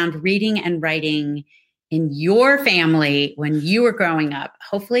values around reading and writing in your family when you were growing up?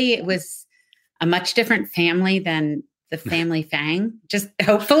 Hopefully it was a much different family than the family Fang. Just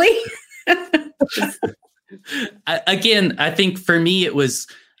hopefully. I think for me, it was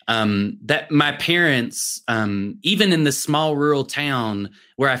that my parents, even in the small rural town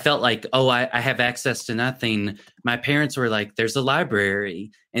where I felt like, I have access to nothing. My parents were like, there's a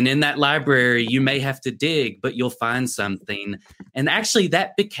library. And in that library, you may have to dig, but you'll find something. And actually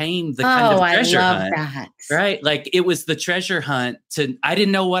that became the kind of treasure hunt. That. Right? Like it was the treasure hunt I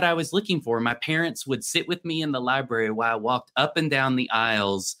didn't know what I was looking for. My parents would sit with me in the library while I walked up and down the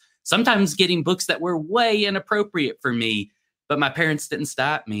aisles, sometimes getting books that were way inappropriate for me. But my parents didn't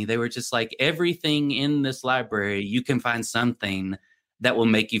stop me. They were just like, everything in this library, you can find something that will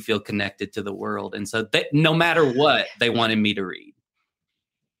make you feel connected to the world. And so no matter what, they wanted me to read.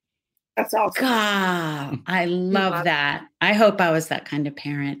 That's awesome. God, I love that. I hope I was that kind of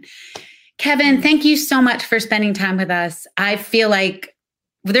parent. Kevin, thank you so much for spending time with us. I feel like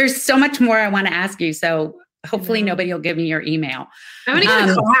there's so much more I want to ask you. So hopefully nobody will give me your email. I'm going to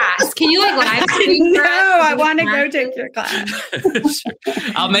go to class. Can you live stream? No, I want to go take your class. Sure.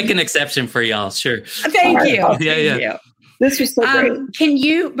 I'll make an exception for y'all. Sure. Thank you. Yeah. Thank you. This was so great. Can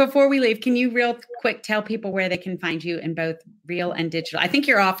you, before we leave, can you real quick tell people where they can find you in both real and digital? I think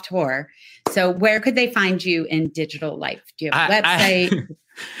you're off tour. So where could they find you in digital life? Do you have a website?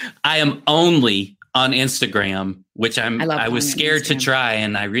 I am only on Instagram, which I was scared to try,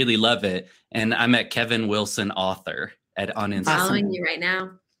 and I really love it. And I'm at Kevin Wilson Author on Instagram. Following you right now.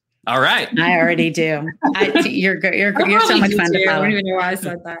 All right. I already do. You're so much fun to follow. I don't even know why I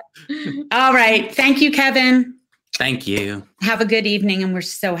said that. All right. Thank you, Kevin. Thank you. Have a good evening. And we're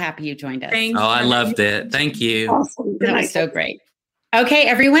so happy you joined us. Thanks. I loved it. Thank you. Awesome. That was so great. Okay,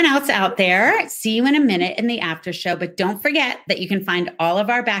 everyone else out there, see you in a minute in the after show. But don't forget that you can find all of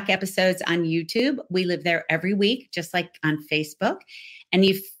our back episodes on YouTube. We live there every week, just like on Facebook. And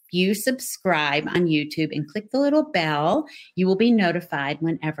if you subscribe on YouTube and click the little bell, you will be notified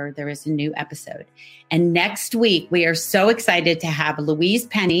whenever there is a new episode. And next week, we are so excited to have Louise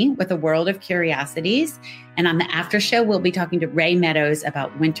Penny with A World of Curiosities. And on the after show, we'll be talking to Ray Meadows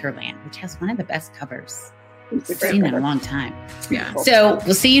about Winterland, which has one of the best covers. I've seen that in a long time. Yeah. So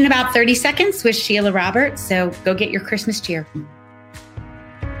we'll see you in about 30 seconds with Sheila Roberts. So go get your Christmas cheer.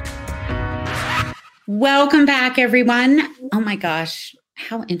 Welcome back, everyone. Oh my gosh.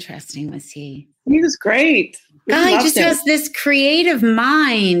 How interesting was he? He was great. Guy just has this creative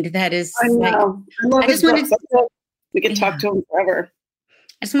mind that is. I know. I just wanted we could talk to him forever.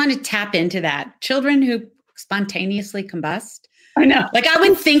 I just want to tap into that. Children who spontaneously combust. I know. Like I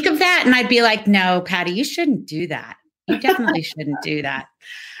would think of that and I'd be like, no, Patty, you shouldn't do that. You definitely shouldn't do that.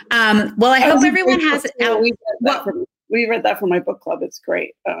 Well, I hope everyone has it out. We read that for my book club. It's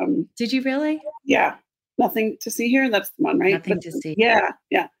great. Did you really? Yeah. Nothing to See Here. That's the one, right? Nothing to See. Yeah.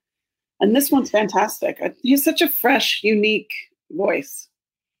 Yeah. And this one's fantastic. He's such a fresh, unique voice.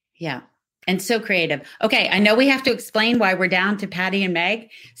 Yeah. And so creative. Okay. I know we have to explain why we're down to Patty and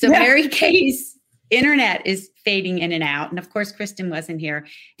Meg. So Mary Kay's internet is fading in and out. And of course, Kristen wasn't here.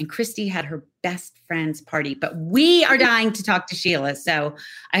 And Christy had her best friend's party. But we are dying to talk to Sheila. So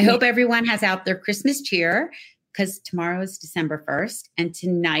I hope everyone has out their Christmas cheer because tomorrow is December 1st. And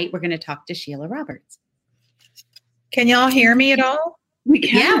tonight we're going to talk to Sheila Roberts. Can y'all hear me at all? We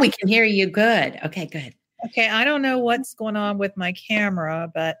can. Yeah, we can hear you. Good. Okay, good. Okay. I don't know what's going on with my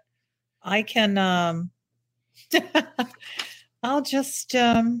camera, but I can, I'll just,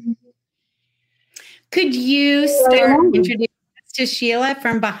 Could you start introducing us to Sheila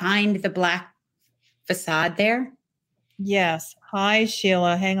from behind the black facade there? Yes. Hi,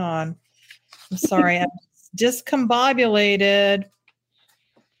 Sheila. Hang on. I'm sorry. I'm discombobulated.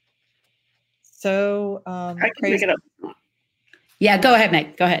 So I can crazy. pick it up. Yeah, go ahead,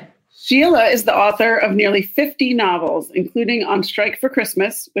 Meg. Go ahead. Sheila is the author of nearly 50 novels, including On Strike for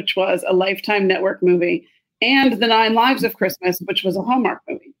Christmas, which was a Lifetime Network movie, and The 9 Lives of Christmas, which was a Hallmark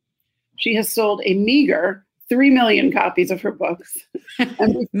movie. She has sold a meager 3 million copies of her books.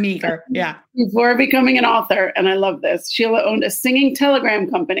 Meager, yeah. Before becoming an author, and I love this, Sheila owned a singing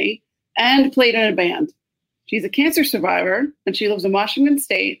telegram company and played in a band. She's a cancer survivor, and she lives in Washington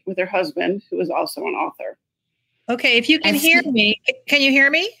State with her husband, who is also an author. Okay, if you can hear me, can you hear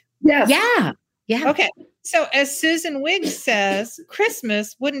me? Yes. Yeah. Yeah. Okay. So as Susan Wiggs says,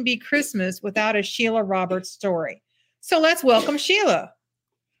 Christmas wouldn't be Christmas without a Sheila Roberts story. So let's welcome Sheila.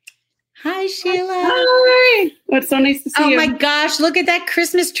 Hi, Sheila. Hi. It's so nice to see you. Oh my gosh, look at that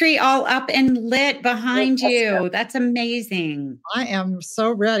Christmas tree all up and lit behind you. That's amazing. I am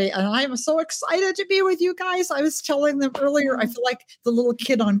so ready. And I am so excited to be with you guys. I was telling them earlier, I feel like the little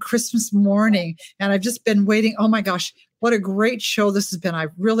kid on Christmas morning. And I've just been waiting. Oh my gosh, what a great show this has been.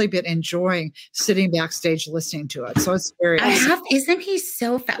 I've really been enjoying sitting backstage listening to it. So it's very awesome. Isn't he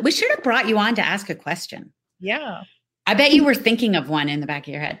so fast? We should have brought you on to ask a question. Yeah. I bet you were thinking of one in the back of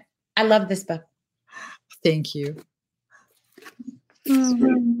your head. I love this book. Thank you.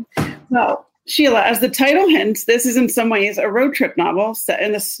 Well, Sheila, as the title hints, this is in some ways a road trip novel set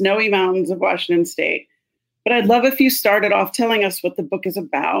in the snowy mountains of Washington State. But I'd love if you started off telling us what the book is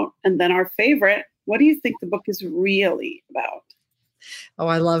about. And then our favorite, what do you think the book is really about? Oh,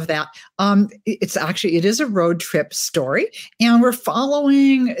 I love that. It is a road trip story, and we're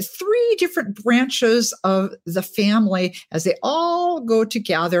following 3 different branches of the family as they all go to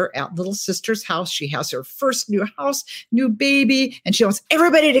gather at little sister's house. She has her first new house, new baby, and she wants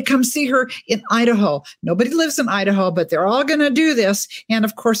everybody to come see her in Idaho. Nobody lives in Idaho, but they're all going to do this. And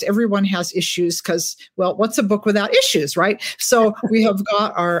of course, everyone has issues because, well, what's a book without issues, right? So we have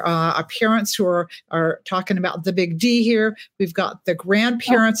got our parents who are talking about the big D here. We've got the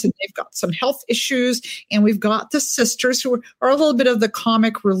grandparents and they've got some health issues, and we've got the sisters who are a little bit of the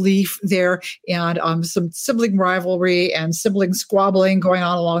comic relief there, and some sibling rivalry and sibling squabbling going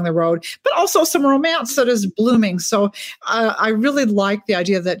on along the road, but also some romance that is blooming. So I really like the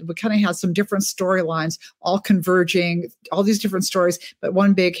idea that we kind of have some different storylines all converging, all these different stories, but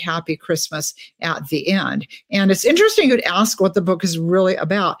one big happy Christmas at the end. And it's interesting you'd ask what the book is really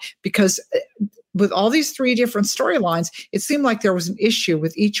about, because with all these 3 different storylines, it seemed like there was an issue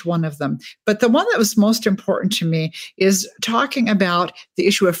with each one of them. But the one that was most important to me is talking about the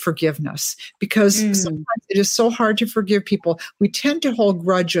issue of forgiveness, because sometimes it is so hard to forgive people. We tend to hold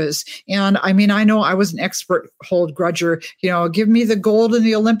grudges. And I mean, I know I was an expert hold grudger, give me the gold in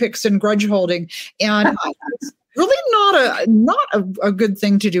the Olympics in grudge holding. And really not a good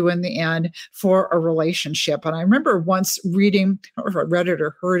thing to do in the end for a relationship. And I remember once reading, or if I read it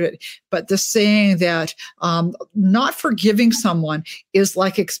or heard it, but the saying that not forgiving someone is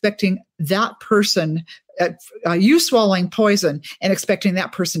like expecting that person, you swallowing poison and expecting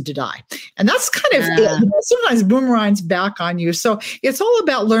that person to die. And that's kind of it. Sometimes boomerangs back on you. So it's all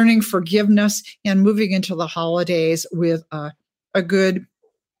about learning forgiveness and moving into the holidays with a good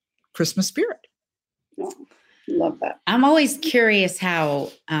Christmas spirit. Oh, love that. I'm always curious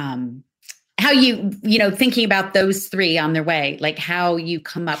how you thinking about those three on their way, like how you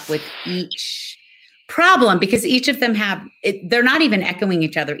come up with each problem, because each of them they're not even echoing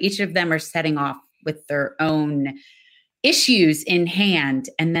each other. Each of them are setting off with their own issues in hand,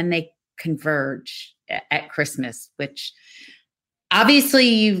 and then they converge at Christmas, which obviously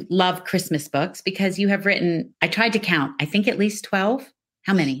you love Christmas books because you have written, I tried to count, I think at least 12.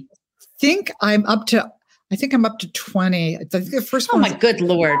 How many? I think I'm up to 20. The first one. Oh my good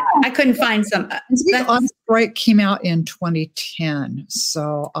Lord. I couldn't find some. On Strike came out in 2010.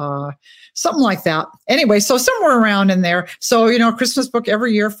 So something like that. Anyway, so somewhere around in there. So, Christmas book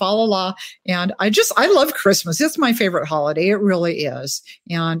every year, fa la la. And I love Christmas. It's my favorite holiday. It really is.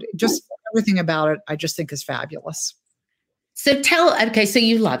 And just everything about it, I just think is fabulous. So so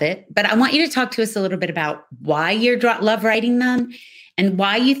you love it, but I want you to talk to us a little bit about why you love writing them and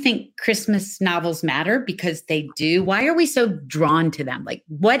why you think Christmas novels matter, because they do. Why are we so drawn to them? Like,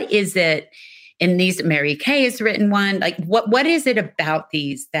 what is it in these? Mary Kay has written one. Like, what is it about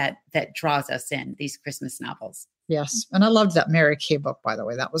these that draws us in, these Christmas novels? Yes. And I loved that Mary Kay book, by the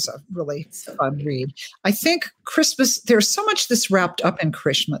way. That was a really fun read. I think Christmas, there's so much that's wrapped up in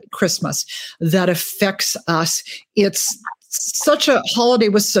Christmas that affects us. It's such a holiday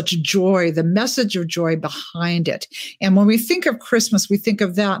with such joy, the message of joy behind it. And when we think of Christmas, we think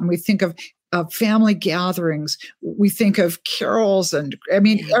of that, and we think of family gatherings. We think of carols, and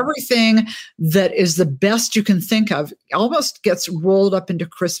everything that is the best you can think of almost gets rolled up into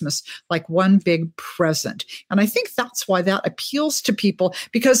Christmas like one big present. And I think that's why that appeals to people,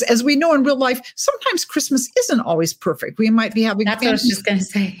 because as we know in real life, sometimes Christmas isn't always perfect. We might be having that's what I was just going to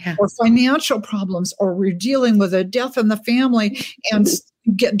say, or financial problems, or we're dealing with a death in the family, and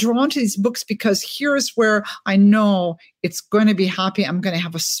get drawn to these books because here's where I know it's going to be happy. I'm going to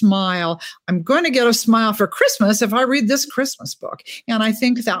have a smile. I'm going to get a smile for Christmas if I read this Christmas book. And I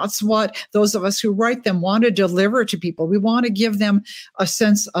think that's what those of us who write them want to deliver to people. We want to give them a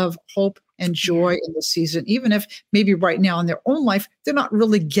sense of hope and joy in the season, even if maybe right now in their own life, they're not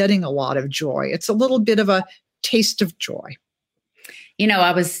really getting a lot of joy. It's a little bit of a taste of joy.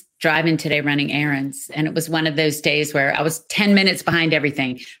 I was driving today running errands, and it was one of those days where I was 10 minutes behind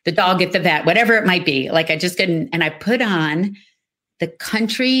everything, the dog at the vet, whatever it might be. Like I just couldn't, and I put on the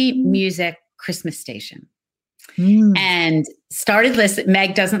country music Christmas station and started listening.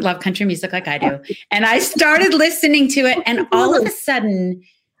 Meg doesn't love country music like I do. And I started listening to it, and all of a sudden,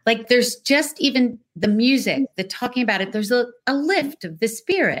 like there's just even the music, the talking about it, there's a lift of the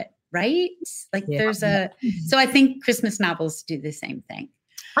spirit, right? Like so I think Christmas novels do the same thing.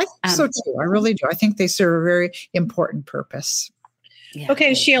 I think so too. I really do. I think they serve a very important purpose. Yeah.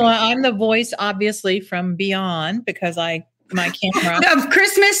 Okay, Sheila, I'm the voice, obviously, from beyond because my camera of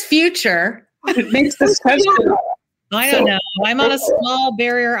Christmas future. It makes this question. I don't know. I'm on a small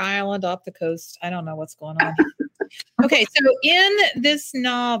barrier island off the coast. I don't know what's going on. Okay, so in this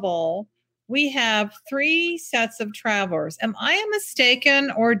novel, we have 3 sets of travelers. Am I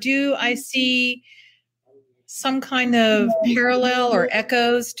mistaken, or do I see some kind of parallel or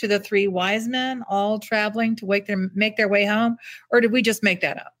echoes to the 3 wise men all traveling to make their way home? Or did we just make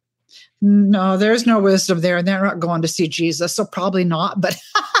that up? No, there's no wisdom there, and they're not going to see Jesus, so probably not. But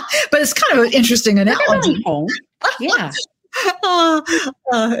it's kind of an interesting analogy. Yeah.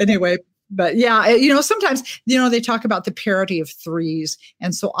 Anyway, but yeah, sometimes they talk about the parity of 3s,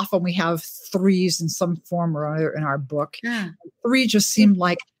 and so often we have 3s in some form or other in our book. Yeah. 3 just seemed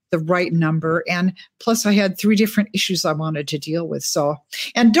like the right number. And plus I had 3 different issues I wanted to deal with. So,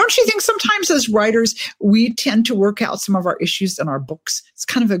 and don't you think sometimes as writers, we tend to work out some of our issues in our books? It's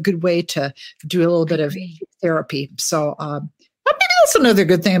kind of a good way to do a little bit of therapy. So maybe that's another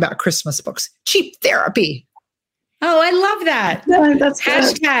good thing about Christmas books, cheap therapy. Oh, I love that. Yeah, that's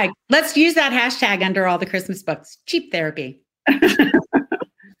hashtag. Good. Let's use that hashtag under all the Christmas books, cheap therapy.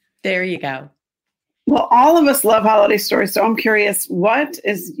 There you go. Well, all of us love holiday stories, so I'm curious, what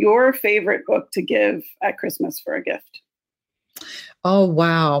is your favorite book to give at Christmas for a gift? Oh,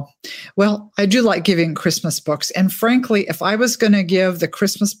 wow. Well, I do like giving Christmas books. And frankly, if I was going to give the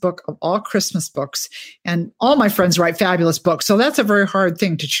Christmas book of all Christmas books, and all my friends write fabulous books, so that's a very hard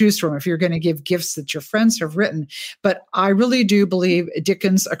thing to choose from if you're going to give gifts that your friends have written. But I really do believe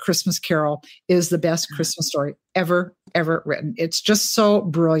Dickens' A Christmas Carol is the best Christmas story ever written. It's just so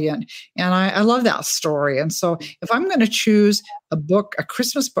brilliant. And I love that story. And so if I'm going to choose a book, a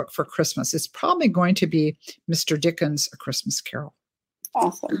Christmas book for Christmas, it's probably going to be Mr. Dickens' A Christmas Carol.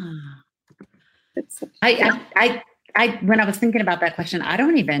 Awesome. I when I was thinking about that question, I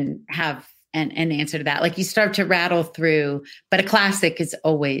don't even have an answer to that. Like you start to rattle through, but a classic is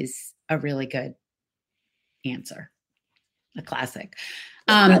always a really good answer. A classic.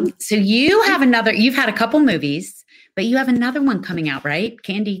 So you've had a couple movies, but you have another one coming out, right?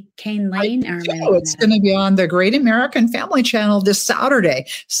 Candy Cane Lane? It's going to be on the Great American Family Channel this Saturday.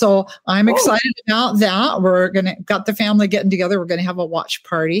 So I'm excited about that. We're got the family getting together. We're going to have a watch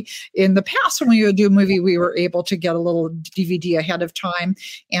party. In the past, when we would do a movie, we were able to get a little DVD ahead of time.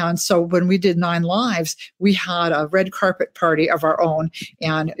 And so when we did 9 Lives, we had a red carpet party of our own.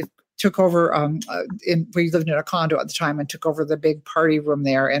 And took over, we lived in a condo at the time and took over the big party room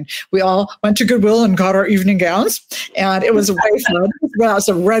there. And we all went to Goodwill and got our evening gowns. And it was way fun. We had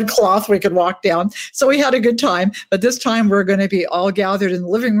some red cloth we could walk down. So we had a good time. But this time we're going to be all gathered in the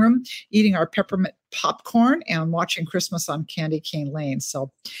living room, eating our peppermint popcorn and watching Christmas on Candy Cane Lane.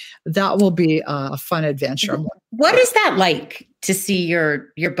 So that will be a fun adventure. What is that like to see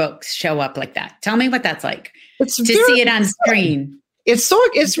your books show up like that? Tell me what that's like. It's to see it on screen. It's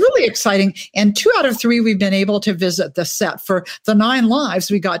really exciting. And 2 out of 3, we've been able to visit the set. For the 9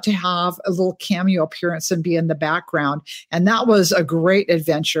 Lives, we got to have a little cameo appearance and be in the background. And that was a great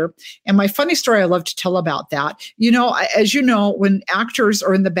adventure. And my funny story I love to tell about that, as you know, when actors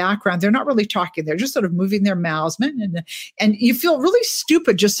are in the background, they're not really talking. They're just sort of moving their mouths. And you feel really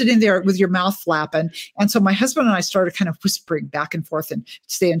stupid just sitting there with your mouth flapping. And so my husband and I started kind of whispering back and forth and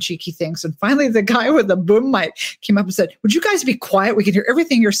saying cheeky things. And finally, the guy with the boom mic came up and said, "Would you guys be quiet? We can hear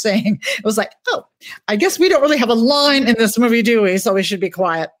everything you're saying." It was like, oh, I guess we don't really have a line in this movie, do we? So we should be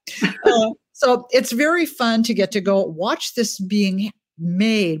quiet. So it's very fun to get to go watch this being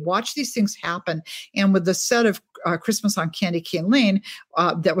made, watch these things happen. And with the set of Christmas on Candy Cane Lane,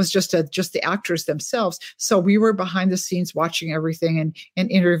 that was just the actors themselves. So we were behind the scenes watching everything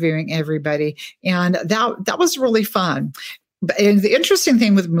and interviewing everybody. And that was really fun. And the interesting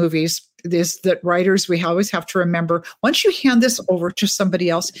thing with movies is that writers, we always have to remember, once you hand this over to somebody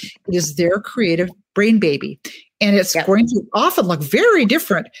else, it is their creative brain baby. And it's going to often look very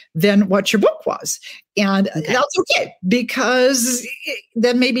different than what your book was. And that's okay, because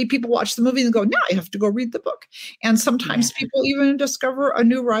then maybe people watch the movie and go, now I have to go read the book. And sometimes people even discover a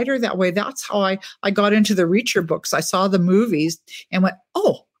new writer that way. That's how I got into the Reacher books. I saw the movies and went,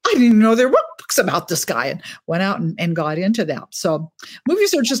 oh, I didn't even know there were books about this guy, and went out and got into that. So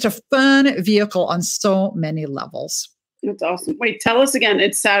movies are just a fun vehicle on so many levels. That's awesome. Wait, tell us again.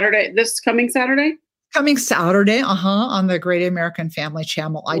 It's Saturday, this coming Saturday? Coming Saturday, on the Great American Family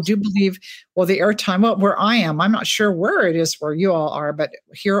Channel. I do believe, the airtime, where I am, I'm not sure where it is where you all are, but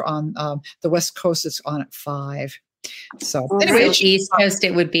here on the West Coast, it's on at 5. So anyway, East Coast,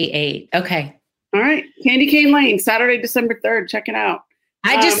 it would be 8. Okay. All right. Candy Cane Lane, Saturday, December 3rd. Check it out.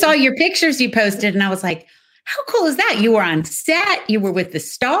 I just saw your pictures you posted and I was like, how cool is that? You were on set. You were with the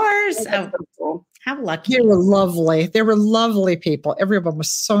stars. Oh, so cool. How lucky. They were lovely. They were lovely people. Everyone was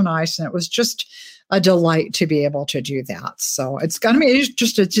so nice. And it was just a delight to be able to do that. So it's going to be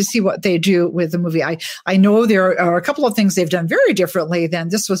just to see what they do with the movie. I know there are a couple of things they've done very differently than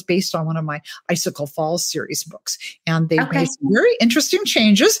this was based on one of my Icicle Falls series books. And they made some very interesting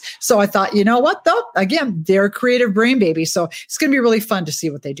changes. So I thought, you know what, though? Again, they're a creative brain baby. So it's going to be really fun to see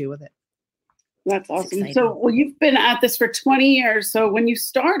what they do with it. That's awesome. So, you've been at this for 20 years. So when you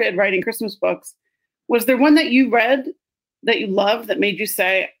started writing Christmas books, was there one that you read that you loved that made you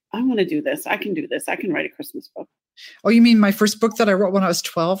say, I want to do this. I can do this. I can write a Christmas book. Oh, you mean my first book that I wrote when I was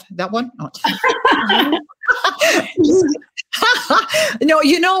 12? That one? Oh. No,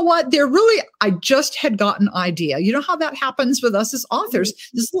 you know what? I just had got an idea. You know how that happens with us as authors?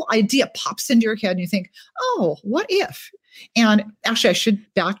 This little idea pops into your head and you think, oh, what if? And actually, I should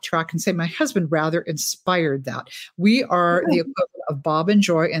backtrack and say my husband rather inspired that. We are the equivalent of Bob and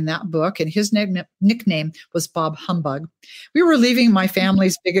Joy in that book, and his nickname was Bob Humbug. We were leaving my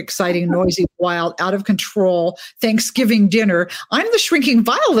family's big, exciting, noisy, wild, out of control Thanksgiving dinner. I'm the shrinking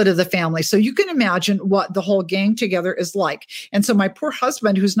violet of the family, so you can imagine what the whole gang together is like. And so my poor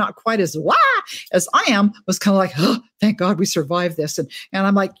husband, who's not quite as wah as I am, was kind of like, oh, thank God we survived this. And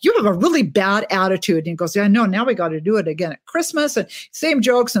I'm like, you have a really bad attitude. And he goes, yeah, no, now we got to do it again at Christmas, and same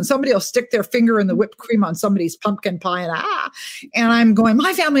jokes, and somebody will stick their finger in the whipped cream on somebody's pumpkin pie, and I'm going,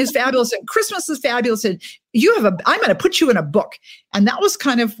 my family is fabulous and Christmas is fabulous, and I'm going to put you in a book. And that was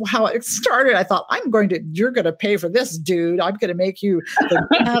kind of how it started. I thought, you're going to pay for this, dude. I'm going to make you.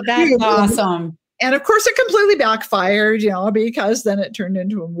 Oh, that's awesome. And of course it completely backfired, because then it turned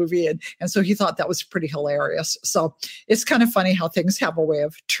into a movie. And so he thought that was pretty hilarious. So it's kind of funny how things have a way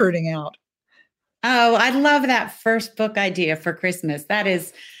of turning out. Oh, I love that first book idea for Christmas. That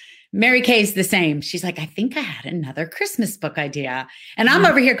is, Mary Kay's the same. She's like, I think I had another Christmas book idea. And I'm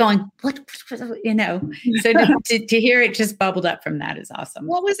over here going, what? So to hear it just bubbled up from that is awesome.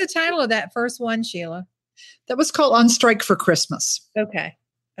 What was the title of that first one, Sheila? That was called On Strike for Christmas. Okay,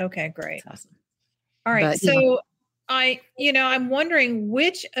 great. That's awesome. All right. So I'm wondering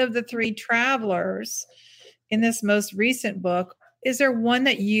which of the three travelers in this most recent book, is there one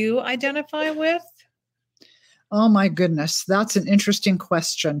that you identify with? Oh my goodness. That's an interesting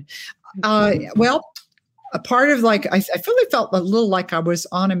question. Well, a part of I really felt a little like I was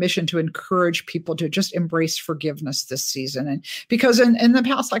on a mission to encourage people to just embrace forgiveness this season. And because in the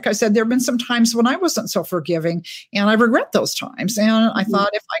past, like I said, there have been some times when I wasn't so forgiving, and I regret those times. And I thought,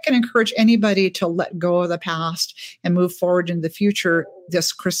 if I can encourage anybody to let go of the past and move forward in the future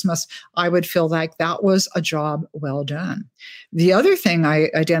this Christmas, I would feel like that was a job well done. The other thing I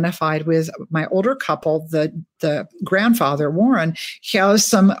identified with my older couple, the grandfather, Warren, he has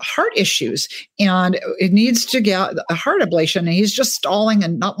some heart issues and it needs to get a heart ablation, and he's just stalling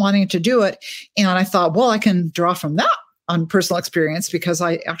and not wanting to do it. And I thought, well, I can draw from that on personal experience, because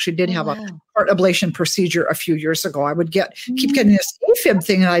I actually did have a heart ablation procedure a few years ago. I would keep getting this AFib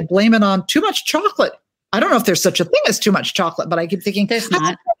thing, and I'd blame it on too much chocolate. I don't know if there's such a thing as too much chocolate, but I keep thinking, there's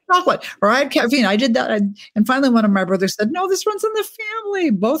not chocolate, or I had caffeine. I did that. And finally, one of my brothers said, no, this runs in the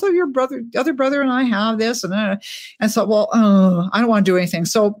family. Both of your other brother and I have this. And so, well, I don't want to do anything.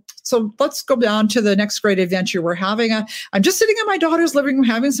 So let's go down to the next great adventure we're having. I'm just sitting in my daughter's living room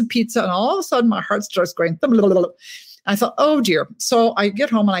having some pizza, and all of a sudden my heart starts going. I thought, oh dear. So I get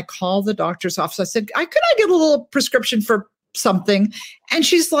home and I call the doctor's office. I said, could I get a little prescription for something? And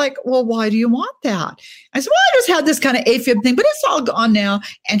she's like, well, why do you want that? I said, well, I just had this kind of AFib thing, but it's all gone now.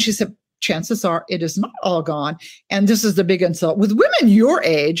 And she said, chances are it is not all gone. And this is the big insult. With women your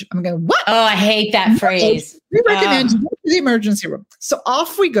age, I'm going, what? Oh, I hate that phrase. We recommend you go to the emergency room. So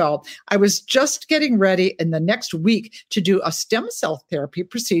off we go. I was just getting ready in the next week to do a stem cell therapy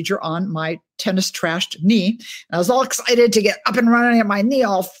procedure on my tennis trashed knee. And I was all excited to get up and running at my knee,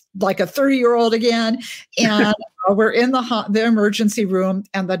 all like a 30-year-old again. And we're in the emergency room,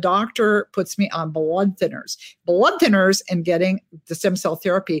 and the doctor puts me on blood thinners. Blood thinners and getting the stem cell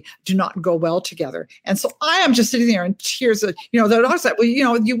therapy do not go well together. And so I am just sitting there in tears. The doctor said, well, you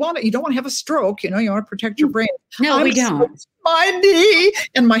don't want to have a stroke. You want to protect your brain. No, we don't. My knee.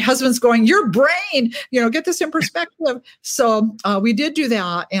 And my husband's going, your brain, get this in perspective. So we did do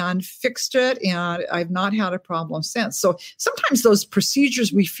that and fixed it. And I've not had a problem since. So sometimes those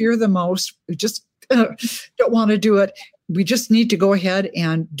procedures we fear the most, we just don't want to do it. We just need to go ahead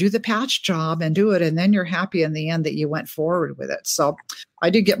and do the patch job and do it. And then you're happy in the end that you went forward with it. So I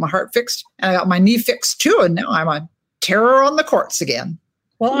did get my heart fixed, and I got my knee fixed too. And now I'm a terror on the courts again.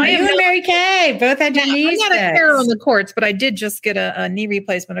 Well, you and Mary Kay both had your knees fixed. I'm not a terror on the courts, but I did just get a knee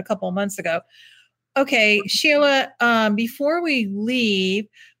replacement a couple of months ago. Okay, Sheila, before we leave,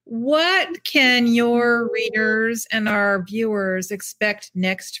 what can your readers and our viewers expect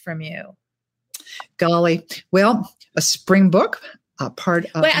next from you? Golly. Well, a spring book, part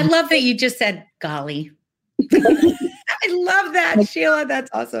of... Wait, I love that you just said golly. I love that, Sheila. That's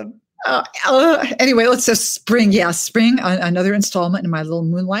awesome. Anyway, let's just spring. Yeah, spring, another installment in my little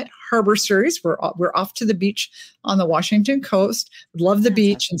Moonlight Harbor series. We're off to the beach on the Washington coast. Love the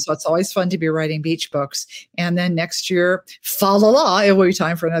beach. Awesome. And so it's always fun to be writing beach books. And then next year, fa la la, it will be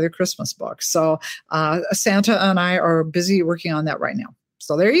time for another Christmas book. So Santa and I are busy working on that right now.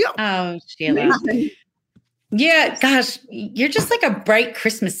 So there you go. Oh, Sheila. Yeah, gosh, you're just like a bright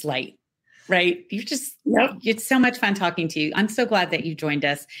Christmas light, right? It's so much fun talking to you. I'm so glad that you joined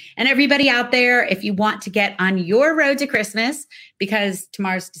us. And everybody out there, if you want to get on your road to Christmas, because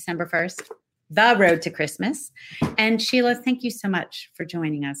tomorrow's December 1st, The Road to Christmas. And Sheila, thank you so much for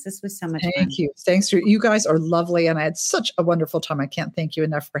joining us. This was so much fun. Thank you. Thanks for you guys are lovely. And I had such a wonderful time. I can't thank you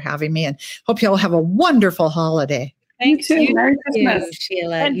enough for having me, and hope you all have a wonderful holiday. Thank you. Merry Christmas,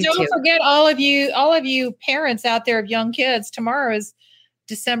 Sheila. And don't forget all of you parents out there of young kids, tomorrow is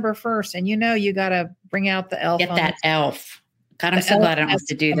December 1st. And you got to bring out the elf. Get that elf. God, I'm so glad I don't have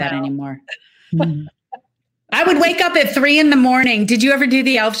to do that anymore. I would wake up at 3 a.m. Did you ever do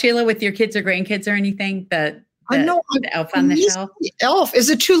the elf, Sheila, with your kids or grandkids or anything? I know the elf on the shelf. The elf. Is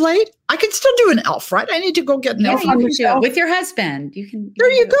it too late? I can still do an elf, right? I need to go get an elf on the shelf with your husband. You can.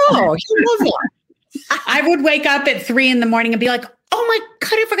 There you go. You love one. I would wake up at 3 a.m. and be like, "Oh my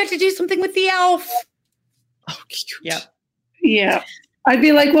God, I forgot to do something with the elf." Oh, cute. Yep. Yeah. I'd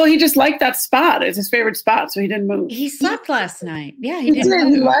be like, well, he just liked that spot. It's his favorite spot, so he didn't move. He slept last night. Yeah, he did.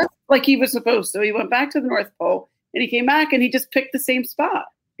 He left like he was supposed to. He went back to the North Pole, and he came back, and he just picked the same spot.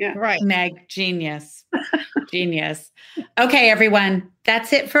 Yeah. Right. Meg, genius. Genius. Okay, everyone.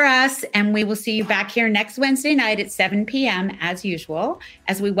 That's it for us. And we will see you back here next Wednesday night at 7 p.m. as usual,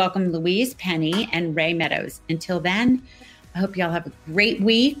 as we welcome Louise Penny and Ray Meadows. Until then, I hope y'all have a great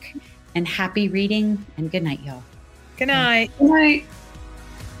week and happy reading, and good night, y'all. Good night. Good night.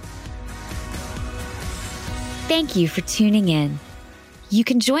 Thank you for tuning in. You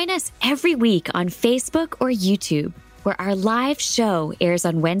can join us every week on Facebook or YouTube, where our live show airs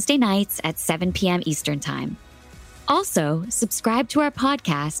on Wednesday nights at 7 p.m. Eastern Time. Also, subscribe to our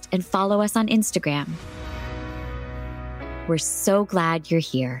podcast and follow us on Instagram. We're so glad you're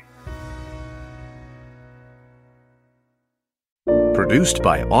here. Produced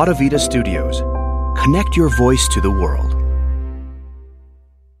by Audavita Studios. Connect your voice to the world.